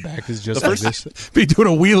 the back is just like this. Be doing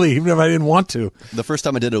a wheelie even if I didn't want to. The first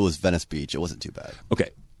time I did it was Venice Beach. It wasn't too bad. Okay.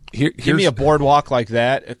 Give me a boardwalk like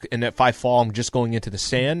that, and if I fall, I'm just going into the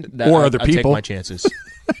sand. Or other people. I take my chances.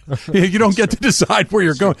 You don't get to decide where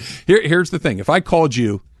you're going. Here's the thing. If I called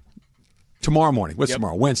you tomorrow morning, what's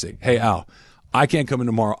tomorrow? Wednesday. Hey, Al, I can't come in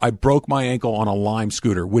tomorrow. I broke my ankle on a Lime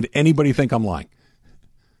scooter. Would anybody think I'm lying?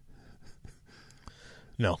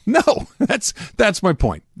 No, that's my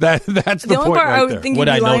point. That's the point. The only part right I would there. think you'd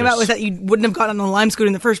be lying about was that you wouldn't have gotten on a Lime scooter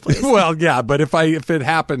in the first place. Well, yeah, but if it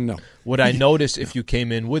happened, no. Would I notice if you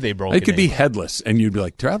came in with a broken It could be ankle? headless, and you'd be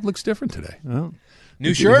like, Trav looks different today. Oh.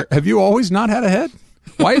 New shirt? Have you always not had a head?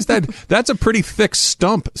 Why is that? That's a pretty thick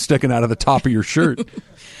stump sticking out of the top of your shirt. All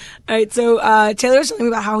right, so Taylor was telling me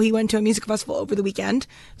about how he went to a music festival over the weekend.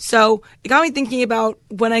 So it got me thinking about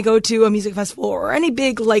when I go to a music festival or any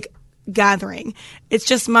big, gathering. It's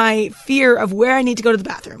just my fear of where I need to go to the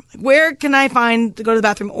bathroom. Where can I find to go to the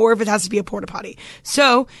bathroom, or if it has to be a porta potty.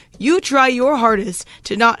 So you try your hardest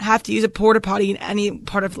to not have to use a porta potty in any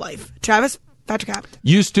part of life. Travis, Patrick Abbott.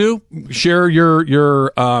 Used to share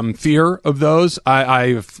your fear of those.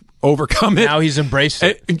 I've overcome it. Now he's embraced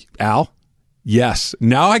it. Al. Yes.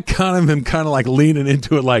 Now I am like leaning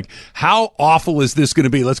into it. Like, how awful is this going to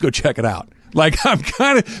be? Let's go check it out. Like, I'm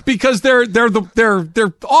kind of, because they're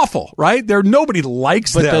awful, right? Nobody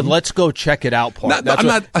likes them. But the let's go check it out part.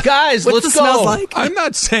 Guys, let's go. Smells like? I'm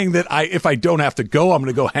not saying that if I don't have to go, I'm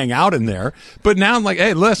going to go hang out in there. But now I'm like,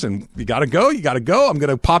 hey, listen, you got to go. I'm going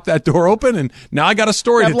to pop that door open, and now I got a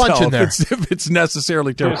story to tell if it's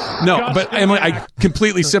necessarily true. No, but I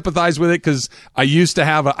completely sympathize with it, because I used to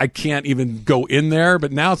have I can't even go in there,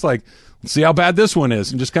 but now it's like, let's see how bad this one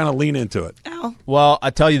is, and just kind of lean into it. Ow. Well, I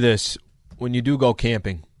tell you this. When you do go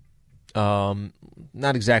camping, not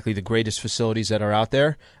exactly the greatest facilities that are out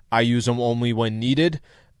there. I use them only when needed.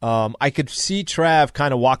 I could see Trav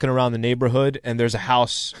kind of walking around the neighborhood, and there's a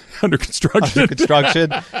house under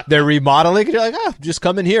construction. They're remodeling, and you're like, just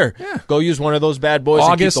come in here. Yeah. Go use one of those bad boys.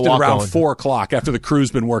 August and keep the walk around going. 4 o'clock after the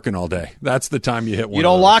crew's been working all day. That's the time you hit one. You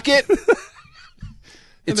don't lock it?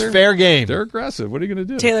 It's fair game. They're aggressive. What are you going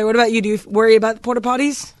to do? Taylor, what about you? Do you worry about the porta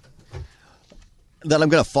potties? That I'm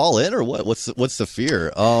going to fall in, or what? What's the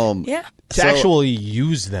fear? Yeah. To actually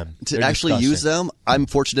use them. Use them, I'm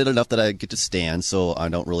fortunate enough that I get to stand, so I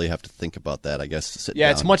don't really have to think about that, I guess.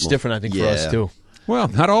 It's much different, I think, for us, too. Well,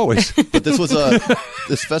 not always. But this was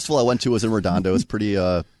this festival I went to was in Redondo. It's pretty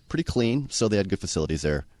clean, so they had good facilities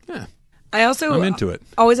there. Yeah. I'm into it.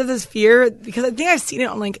 Always have this fear, because I think I've seen it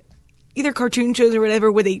on, like, either cartoon shows or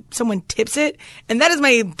whatever where someone tips it, and that is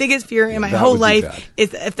my biggest fear in my whole life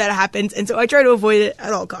is if that happens, and so I try to avoid it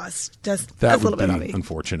at all costs. That's a little bit on me.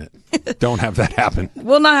 Unfortunate. Don't have that happen.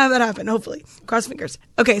 We'll not have that happen, hopefully. Cross fingers.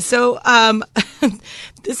 Okay, so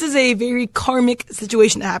this is a very karmic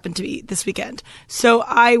situation that happened to me this weekend. So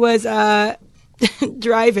I was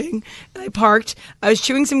driving, and I parked. I was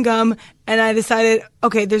chewing some gum, and I decided,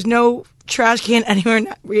 okay, there's no trash can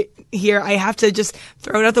anywhere here. I have to just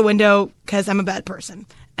throw it out the window because I'm a bad person.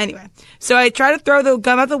 Anyway, so I try to throw the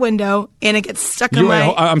gum out the window, and it gets stuck in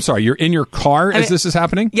my... I'm sorry, you're in your car as this is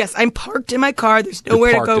happening? Yes, I'm parked in my car. There's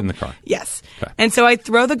nowhere to go. Parked in the car. Yes. Okay. And so I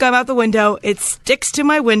throw the gum out the window. It sticks to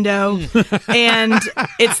my window, and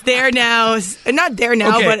it's there now. Not there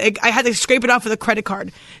now, Okay. but I had to scrape it off with a credit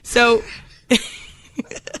card. So...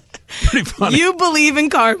 Pretty funny. You believe in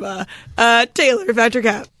karma. Taylor, Patrick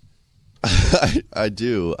Happ. I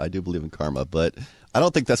do believe in karma, but I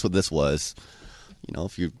don't think that's what this was. You know,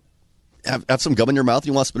 if you have some gum in your mouth and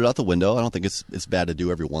you want to spit it out the window, I don't think it's bad to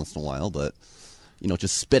do every once in a while, but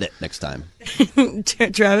just spit it next time.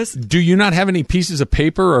 Travis? Do you not have any pieces of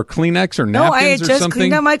paper or Kleenex or napkins or something? No, I had just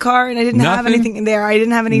cleaned out my car, and I didn't have anything in there. I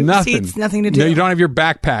didn't have any receipts, nothing to do. No, you don't have your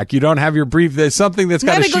backpack. You don't have your brief. There's something that's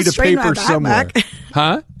got a sheet of paper somewhere.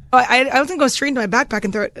 Huh? Oh, I was going to go straight into my backpack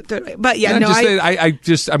and throw it away. But yeah,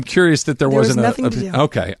 I'm curious that there wasn't nothing to do.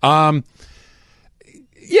 Okay.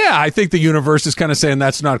 Yeah, I think the universe is kind of saying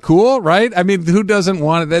that's not cool, right? I mean, who doesn't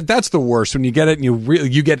want it? That's the worst when you get it and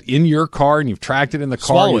you get in your car and you've tracked it in the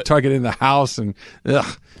car, you tuck it in the house, and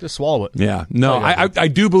just swallow it. Yeah, no, I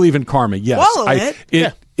do believe in karma. Yes, swallow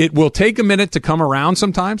it. It will take a minute to come around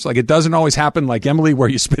sometimes. Like, it doesn't always happen like Emily where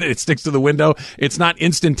you spit it, it sticks to the window. It's not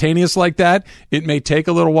instantaneous like that. It may take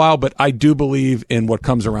a little while, but I do believe in what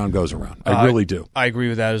comes around goes around. I really do. I agree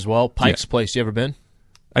with that as well. Pike's Place, you ever been?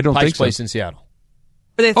 I don't think so. Pike's Place in Seattle.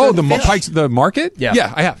 The market? Yeah.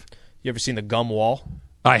 Yeah, I have. You ever seen the gum wall?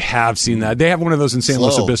 I have seen that. They have one of those in San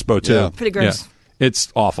Luis Obispo, too. Yeah. Pretty gross. Yeah.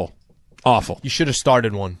 It's awful. Awful. You should have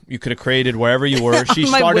started one. You could have created wherever you were. She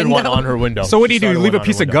started one on her window. So what do? You leave a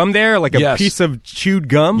piece of gum there? Like a piece of chewed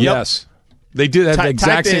gum? Yes. They do that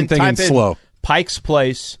exact same thing in slow. Pike's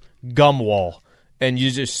Place gum wall. And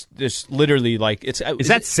you just literally like it's. Is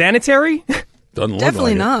that sanitary? Doesn't look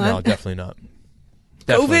Definitely like not. No, definitely not.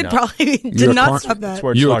 COVID probably did not stop that.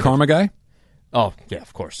 You a karma guy? Oh, yeah,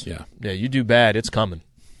 of course. Yeah. Yeah, you do bad, it's coming.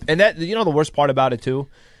 And that, the worst part about it, too,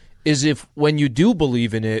 is when you do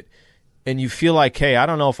believe in it and you feel like, hey, I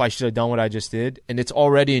don't know if I should have done what I just did, and it's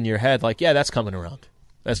already in your head, like, yeah, that's coming around.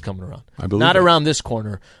 That's coming around. I believe Not it. around this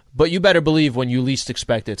corner, but you better believe when you least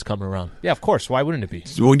expect it's coming around. Yeah, of course. Why wouldn't it be?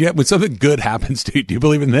 When something good happens to you, do you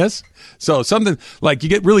believe in this? So something like you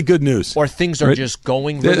get really good news. Or things are just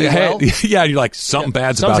going really well. Yeah, you're like, something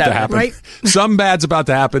bad's about to happen. Right? Something bad's about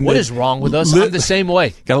to happen. What is wrong with us? I'm the same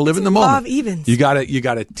way. Got to live in the law moment. of evens. You got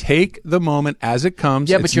to take the moment as it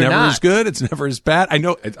comes. Yeah, but it's you're never not. as good. It's never as bad. I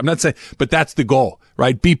know. I'm not saying, but that's the goal,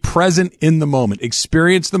 right? Be present in the moment.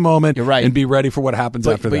 Experience the moment. You're right. And be ready for what happens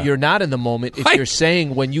after that. But you're not in the moment if Right. you're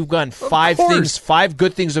saying when you've gotten five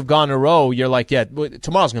good things have gone in a row, you're like, yeah,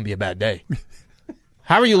 tomorrow's going to be a bad day.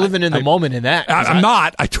 How are you living in the moment in that? I'm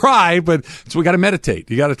not. I try, but so we got to meditate.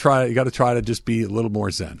 You got to try. You got to try to just be a little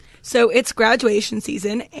more zen. So it's graduation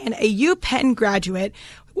season, and a UPenn graduate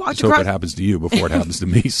walked Let's hope across. it happens to you before it happens to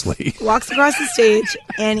me, Slee. Walks across the stage,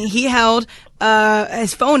 and he held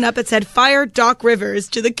his phone up that said "Fire Doc Rivers"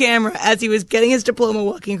 to the camera as he was getting his diploma,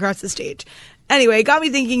 walking across the stage. Anyway, it got me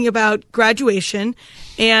thinking about graduation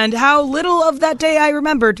and how little of that day I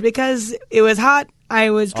remembered because it was hot, I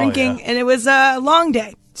was drinking, and it was a long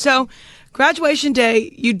day. So, graduation day,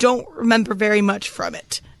 you don't remember very much from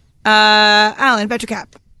it. Alan, bet your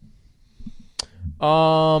cap.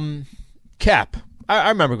 Cap. I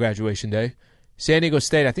remember graduation day. San Diego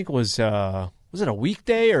State, I think it was it a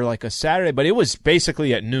weekday or like a Saturday? But it was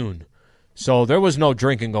basically at noon. So there was no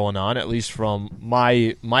drinking going on, at least from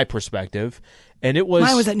my perspective. And it was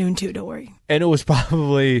mine was at noon too. Don't worry. And it was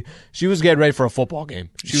probably she was getting ready for a football game.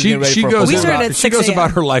 She goes about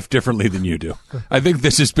her life differently than you do. I think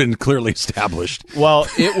this has been clearly established. Well,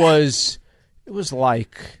 it was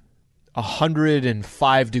like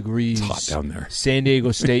 105 degrees. It's hot down there. San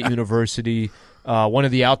Diego State University, one of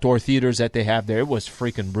the outdoor theaters that they have there. It was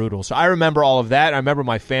freaking brutal. So I remember all of that. I remember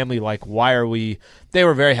my family like, why are we? They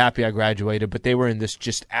were very happy I graduated, but they were in this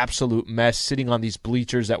just absolute mess, sitting on these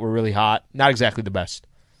bleachers that were really hot. Not exactly the best.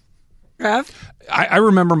 I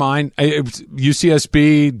remember mine. It was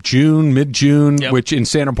UCSB, mid-June, which in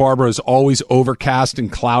Santa Barbara is always overcast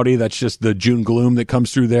and cloudy. That's just the June gloom that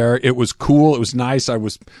comes through there. It was cool. It was nice. I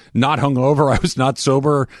was not hungover. I was not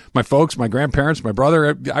sober. My folks, my grandparents, my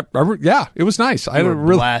brother. It was nice. I had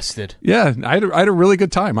blasted. Yeah, I had a really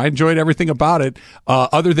good time. I enjoyed everything about it.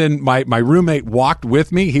 Other than my roommate walked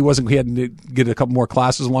with me. He had to get a couple more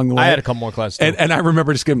classes along the way. I had a couple more classes too. And I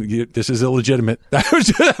remember just going, this is illegitimate. I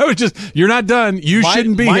was just, you're not done. You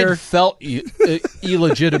shouldn't be here. Mine felt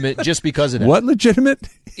illegitimate just because of that. What legitimate?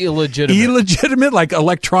 Illegitimate. Illegitimate? Like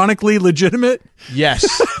electronically legitimate?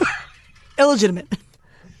 Yes. Illegitimate.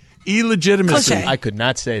 Illegitimacy. I could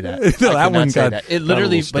not say that. No, that one got that. It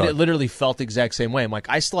literally felt the exact same way. I'm like,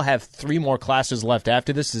 I still have 3 more classes left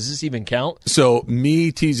after this. Does this even count? So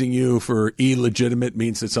me teasing you for illegitimate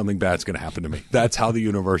means that something bad's going to happen to me. That's how the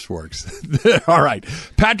universe works. All right.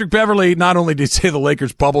 Patrick Beverley not only did he say the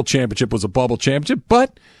Lakers bubble championship was a bubble championship,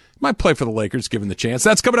 but might play for the Lakers given the chance.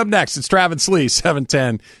 That's coming up next. It's Travis Lee,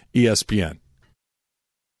 710 ESPN.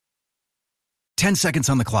 10 seconds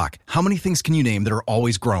on the clock. How many things can you name that are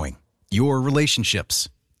always growing? Your relationships,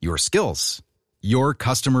 your skills, your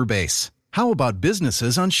customer base. How about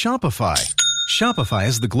businesses on Shopify? Shopify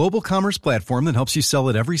is the global commerce platform that helps you sell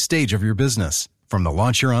at every stage of your business. From the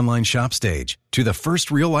launch your online shop stage to the first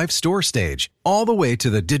real-life store stage, all the way to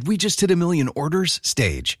the did we just hit 1 million orders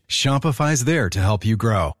stage. Shopify's there to help you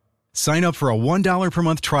grow. Sign up for a $1 per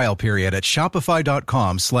month trial period at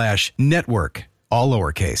shopify.com/network, all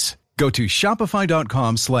lowercase. Go to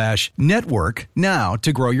shopify.com/network now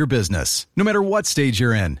to grow your business. No matter what stage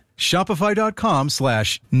you're in,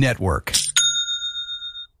 shopify.com/network.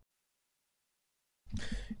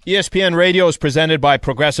 ESPN Radio is presented by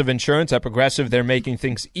Progressive Insurance. At Progressive, they're making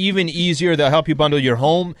things even easier. They'll help you bundle your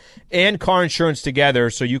home and car insurance together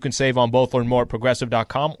so you can save on both. Learn more at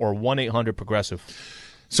Progressive.com or 1-800-PROGRESSIVE.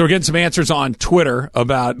 So we're getting some answers on Twitter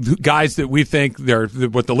about guys that we think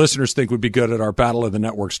what the listeners think would be good at our Battle of the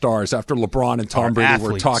Network Stars. After LeBron and Tom Brady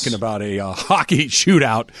were talking about a hockey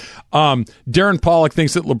shootout, Darren Pollock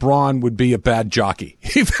thinks that LeBron would be a bad jockey.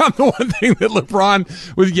 He found the one thing that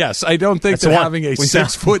LeBron was. Yes, I don't think that having a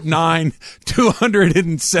 6'9",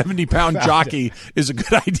 270-pound jockey is a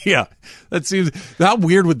good idea. That seems how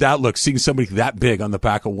weird would that look? Seeing somebody that big on the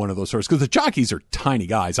back of one of those horses, because the jockeys are tiny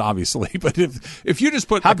guys, obviously. But if you just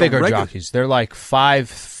put how big are jockeys? They're like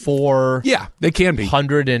 5'4". Yeah, they can be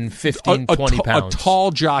 115, 20 pounds. A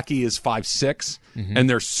tall jockey is 5'6", and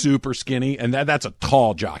they're super skinny, and that's a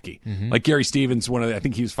tall jockey. Like Gary Stevens, I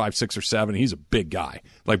think he was 5'6" or 7". He's a big guy,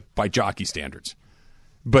 like by jockey standards.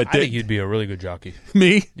 But I think you'd be a really good jockey.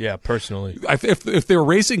 Me? Yeah, personally. If they were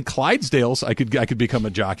racing Clydesdales, I could become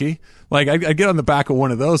a jockey. Like I'd get on the back of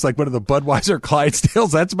one of those, like one of the Budweiser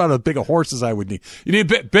Clydesdales. That's about as big a horse as I would need. You need a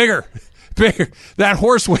bit bigger. Bigger. That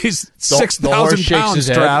horse weighs 6,000 pounds,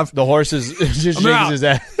 Trav. The horse just shakes his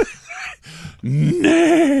head.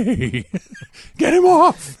 Nay. Get him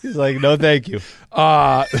off. He's like, no, thank you.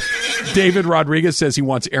 David Rodriguez says he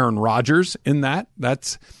wants Aaron Rodgers in that.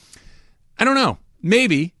 That's, I don't know.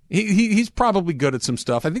 Maybe. He's probably good at some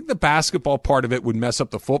stuff. I think the basketball part of it would mess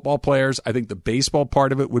up the football players. I think the baseball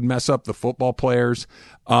part of it would mess up the football players.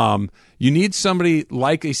 You need somebody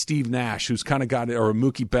like a Steve Nash who's kind of got it, or a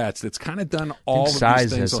Mookie Betts that's kind of done all of these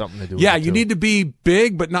things. Size has something to do with it. You need to be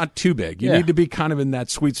big, but not too big. You need to be kind of in that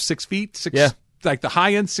sweet 6 feet, like the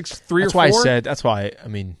high end 6'3" or 4. That's why I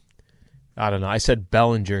mean, I don't know. I said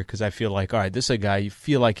Bellinger because I feel like, all right, this is a guy you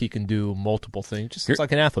feel like he can do multiple things. Just looks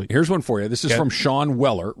like an athlete. Here's one for you. This is from Sean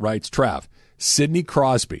Weller, writes Trav. Sidney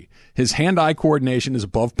Crosby. His hand-eye coordination is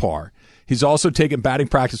above par. He's also taken batting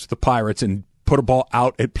practice with the Pirates and put a ball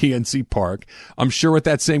out at PNC Park. I'm sure with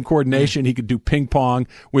that same coordination, he could do ping pong.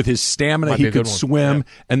 With his stamina, he could swim,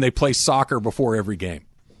 and they play soccer before every game.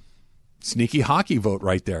 Sneaky hockey vote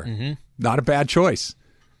right there. Not a bad choice.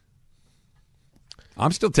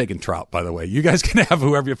 I'm still taking Trout, by the way. You guys can have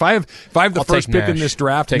whoever. If I have the first pick in this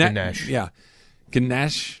draft, taking Nash. Yeah, can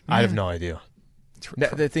Nash? I have no idea.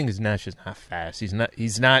 The thing is, Nash is not fast.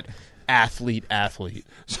 He's not athlete.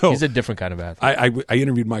 So he's a different kind of athlete. I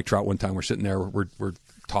interviewed Mike Trout one time. We're sitting there. We're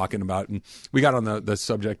talking about, and we got on the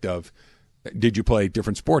subject of, did you play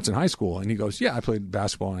different sports in high school? And he goes, yeah, I played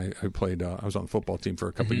basketball. And I played. I was on the football team for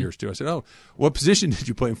a couple of years too. I said, oh, what position did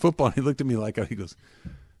you play in football? And he looked at me like, he goes, I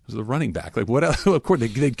was the running back. Like, what else? Of course,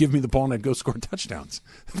 they'd give me the ball and I'd go score touchdowns.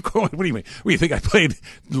 Of course, what do you mean? What do you think I played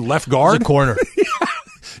left guard? He's a corner.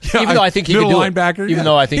 Yeah, even though I think he could do linebacker, it. Even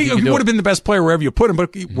though I think he would have been the best player wherever you put him.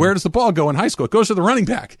 But where does the ball go in high school? It goes to the running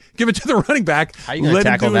back. Give it to the running back. How are you going to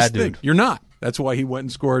tackle that dude? You're not. That's why he went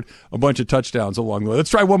and scored a bunch of touchdowns along the way.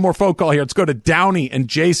 Let's try one more phone call here. Let's go to Downey and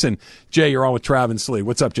Jason. Jay, you're on with Trav and Slee.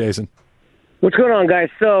 What's up, Jason? What's going on, guys?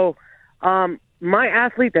 So, my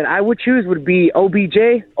athlete that I would choose would be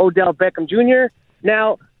OBJ, Odell Beckham Jr.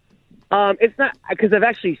 Now, it's not because I've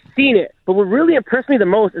actually seen it, but what really impressed me the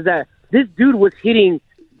most is that this dude was hitting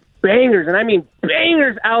bangers, and I mean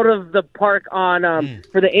bangers out of the park on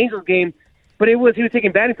for the Angels game. But he was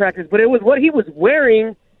taking batting practice, but it was what he was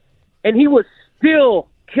wearing, and he was still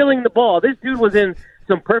killing the ball. This dude was in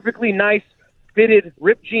some perfectly nice fitted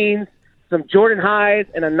ripped jeans, some Jordan highs,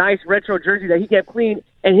 and a nice retro jersey that he kept clean,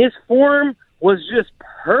 and his form was just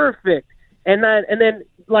perfect. And then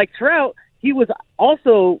like Trout, he was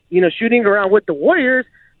also, shooting around with the Warriors.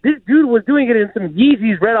 This dude was doing it in some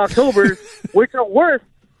Yeezys Red Octobers, which are worth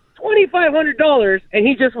 $2,500, and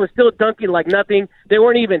he just was still dunking like nothing. They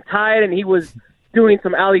weren't even tied, and he was doing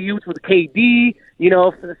some alley-oops with KD.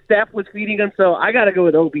 Steph was feeding him, so I got to go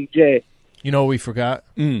with OBJ. You know what we forgot?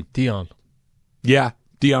 Deion. Yeah,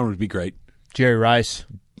 Deion would be great. Jerry Rice.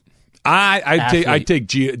 I take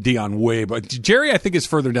Deion way, but Jerry I think is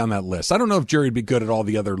further down that list. I don't know if Jerry would be good at all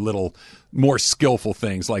the other little more skillful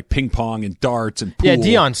things like ping pong and darts and pool. Yeah,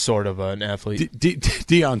 Deion's sort of an athlete.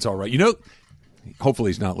 Deion's all right. Hopefully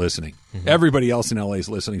he's not listening. Everybody else in LA is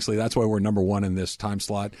listening, so that's why we're number one in this time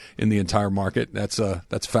slot in the entire market. That's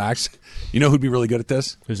facts. You know who'd be really good at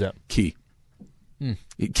this? Who's that? Key.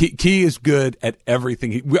 Key is good at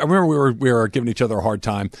everything. I remember we were giving each other a hard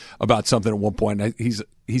time about something at one point. And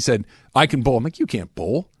he said, "I can bowl." I'm like, "You can't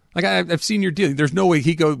bowl." Like I've seen your deal. There's no way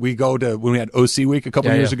we go to when we had OC week a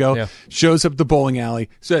couple years ago. Yeah. Shows up at the bowling alley.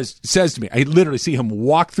 Says to me, I literally see him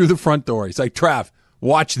walk through the front door. He's like, "Trav,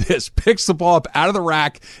 watch this." Picks the ball up out of the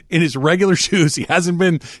rack in his regular shoes. He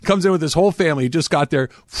comes in with his whole family. He just got there.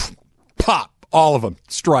 Pop. All of them.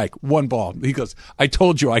 Strike. One ball. He goes, "I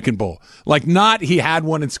told you I can bowl." Like not he had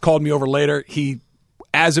one and called me over later.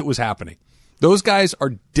 As it was happening. Those guys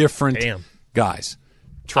are different guys.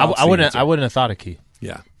 I wouldn't have thought of Key.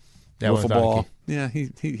 Yeah. Wiffle ball. Yeah,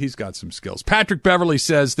 he's got some skills. Patrick Beverly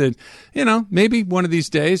says that, maybe one of these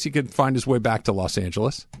days he could find his way back to Los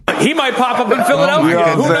Angeles. He might pop up in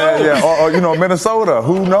Philadelphia. Who knows? Yeah, or Minnesota.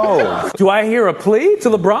 Who knows? Do I hear a plea to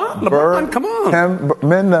LeBron? LeBron, come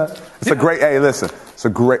on. It's a great. Hey, listen. It's a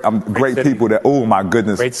great people. That. Oh my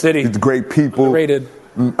goodness. Great city. It's great people. Underrated.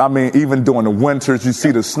 I mean, even during the winters, you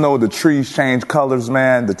see the snow, the trees change colors,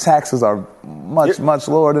 man. The taxes are much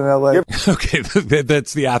lower than L.A. Okay,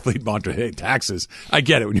 that's the athlete mantra. Hey, taxes. I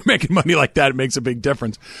get it. When you're making money like that, it makes a big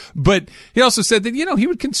difference. But he also said that, he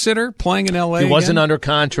would consider playing in L.A. He wasn't under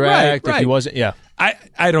contract. Right. If he wasn't, yeah.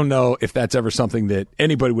 I don't know if that's ever something that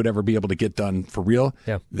anybody would ever be able to get done for real.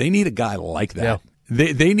 Yeah. They need a guy like that. Yeah.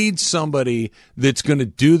 They need somebody that's going to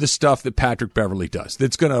do the stuff that Patrick Beverly does,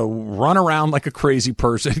 that's going to run around like a crazy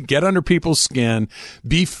person, get under people's skin,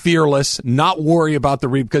 be fearless, not worry about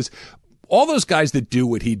because all those guys that do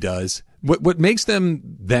what he does, what makes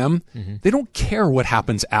them, they don't care what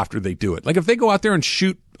happens after they do it. Like if they go out there and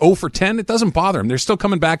shoot 0 for 10, it doesn't bother them. They're still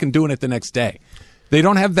coming back and doing it the next day. They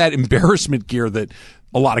don't have that embarrassment gear that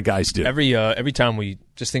a lot of guys do. Every time we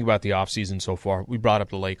just think about the offseason so far, we brought up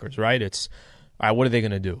the Lakers, right? It's all right, what are they going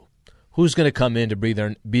to do? Who's going to come in to be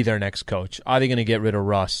their next coach? Are they going to get rid of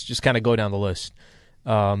Russ? Just kind of go down the list.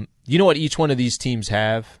 You know what each one of these teams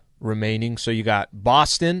have remaining? So you got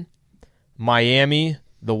Boston, Miami,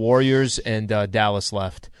 the Warriors, and Dallas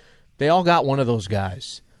left. They all got one of those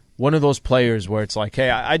guys, one of those players where it's like, hey,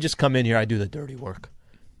 I just come in here, I do the dirty work.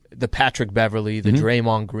 The Patrick Beverly, the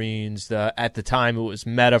Draymond Greens, at the time it was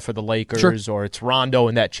Meta for the Lakers, or it's Rondo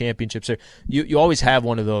in that championship series. You always have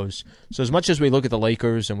one of those. So as much as we look at the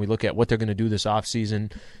Lakers and we look at what they're going to do this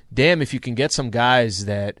offseason, damn if you can get some guys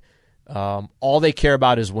that all they care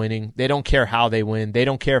about is winning. They don't care how they win. They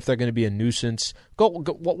don't care if they're going to be a nuisance. Go,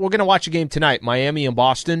 we're going to watch a game tonight, Miami and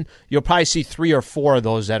Boston. You'll probably see 3 or 4 of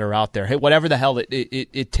those that are out there. Hey, whatever the hell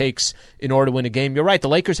it takes in order to win a game. You're right. The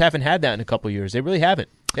Lakers haven't had that in a couple of years. They really haven't.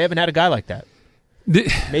 They haven't had a guy like that.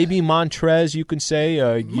 Maybe Montrez, you can say,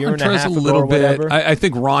 a year and a half a ago little or whatever. bit. I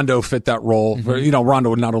think Rondo fit that role.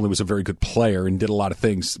 Rondo not only was a very good player and did a lot of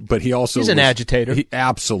things, but he also he's an agitator.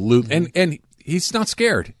 Absolutely. And he's not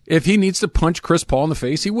scared. If he needs to punch Chris Paul in the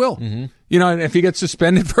face, he will. And if he gets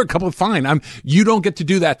suspended for a couple of you don't get to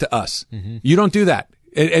do that to us. You don't do that.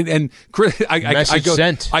 And Chris,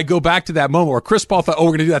 I go back to that moment where Chris Paul thought, we're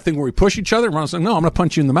going to do that thing where we push each other. And Rondo's like, no, I'm going to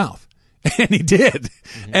punch you in the mouth. And he did.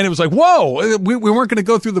 And it was like, whoa, we weren't going to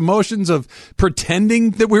go through the motions of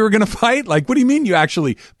pretending that we were going to fight. Like, what do you mean you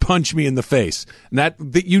actually punch me in the face? And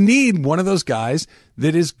that you need one of those guys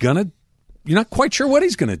that is going to, you're not quite sure what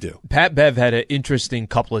he's going to do. Pat Bev had an interesting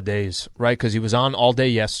couple of days, right? Because he was on all day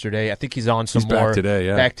yesterday. I think he's on some more.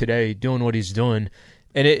 Back today, doing what he's doing.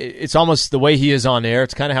 And it's almost the way he is on air.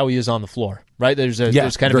 It's kind of how he is on the floor, right? There's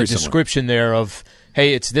kind of a description there of,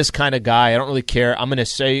 hey, it's this kind of guy. I don't really care. I'm going to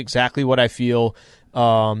say exactly what I feel.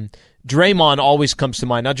 Draymond always comes to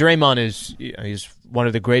mind. Now, Draymond he's one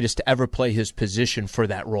of the greatest to ever play his position for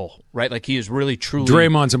that role, right? Like, he is really, truly...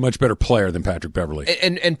 Draymond's a much better player than Patrick Beverley.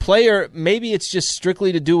 And player, maybe it's just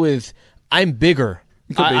strictly to do with, I'm bigger.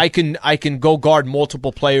 I can go guard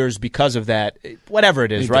multiple players because of that. Whatever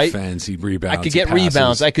it is, right? He defends, he rebounds, I could get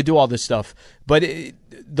rebounds. I could do all this stuff. But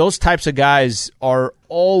those types of guys are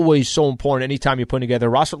always so important anytime you're putting together a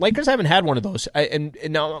roster. Lakers haven't had one of those. And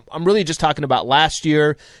now I'm really just talking about last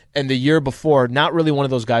year and the year before, not really one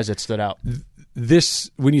of those guys that stood out.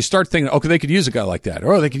 When you start thinking, okay, they could use a guy like that,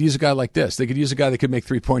 or they could use a guy like this. They could use a guy that could make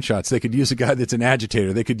 3-point shots. They could use a guy that's an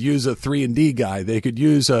agitator. They could use a 3-and-D guy. They could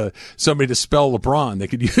use somebody to spell LeBron. They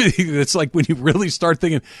could use. It's like when you really start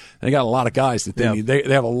thinking, they got a lot of guys that they need. They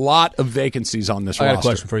have a lot of vacancies on this roster. I got a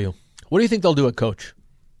question for you. What do you think they'll do at coach?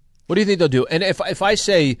 What do you think they'll do? And if I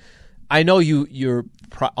say, I know you're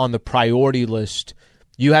on the priority list,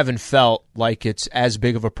 you haven't felt like it's as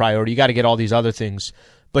big of a priority. You got to get all these other things.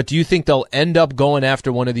 But do you think they'll end up going after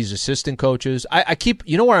one of these assistant coaches?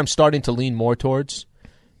 You know where I'm starting to lean more towards?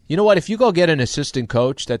 You know what? If you go get an assistant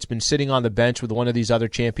coach that's been sitting on the bench with one of these other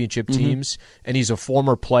championship teams, and he's a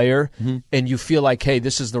former player, and you feel like, hey,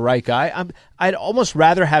 this is the right guy, I'd almost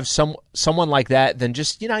rather have someone like that than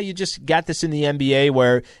just, you just got this in the NBA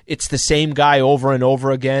where it's the same guy over and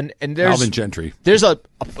over again. And there's Alvin Gentry. There's a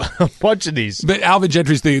bunch of these. But Alvin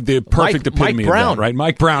Gentry's the perfect epitome Mike Brown. of that, right?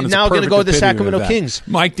 Mike Brown is now going to go to the Sacramento Kings.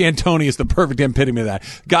 Mike D'Antoni is the perfect epitome of that.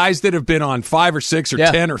 Guys that have been on 5 or 6 or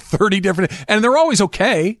 10 or 30 different, and they're always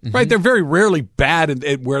okay, right? They're very rarely bad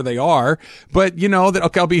at where they are, but you know that,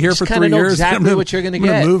 okay, I'll be here for 3 years. Exactly what you're going to get.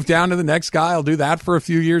 I'm going to move down to the next guy. I'll do that for a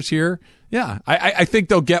few years here. Yeah, I think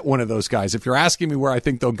they'll get one of those guys. If you're asking me where I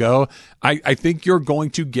think they'll go, I think you're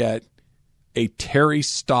going to get a Terry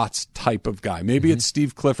Stotts type of guy. Maybe it's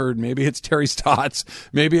Steve Clifford. Maybe it's Terry Stotts.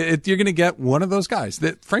 Maybe you're going to get one of those guys.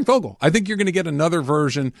 Frank Vogel. I think you're going to get another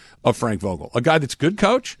version of Frank Vogel, a guy that's a good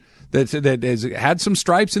coach, that has had some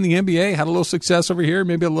stripes in the NBA, had a little success over here,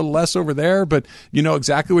 maybe a little less over there, but you know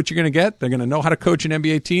exactly what you're going to get. They're going to know how to coach an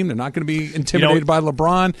NBA team. They're not going to be intimidated by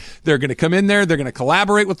LeBron. They're going to come in there. They're going to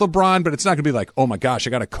collaborate with LeBron, but it's not going to be like, oh my gosh, I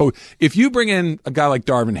got to coach. If you bring in a guy like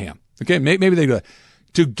Darvin Ham, okay, maybe they go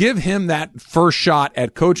to give him that first shot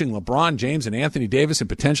at coaching LeBron James and Anthony Davis and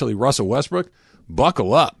potentially Russell Westbrook,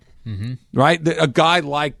 buckle up, right? A guy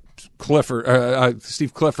like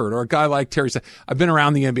Steve Clifford, or a guy like Terry. I've been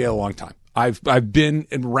around the NBA a long time. I've been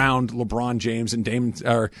around LeBron James and Damian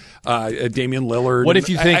Lillard. What if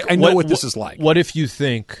you think? I know what this is like. What if you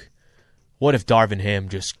think? What if Darvin Ham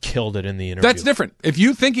just killed it in the interview? That's different. If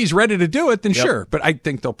you think he's ready to do it, then sure. But I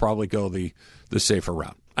think they'll probably go the safer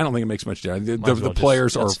route. I don't think it makes much difference. The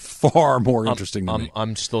players are far more interesting to me.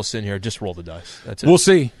 I'm still sitting here. Just roll the dice. That's it. We'll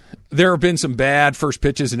see. There have been some bad first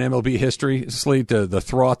pitches in MLB history. Slee, the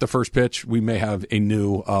throw out the first pitch, we may have a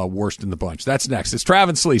new worst in the bunch. That's next. It's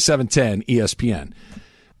Travis Slee, 710 ESPN.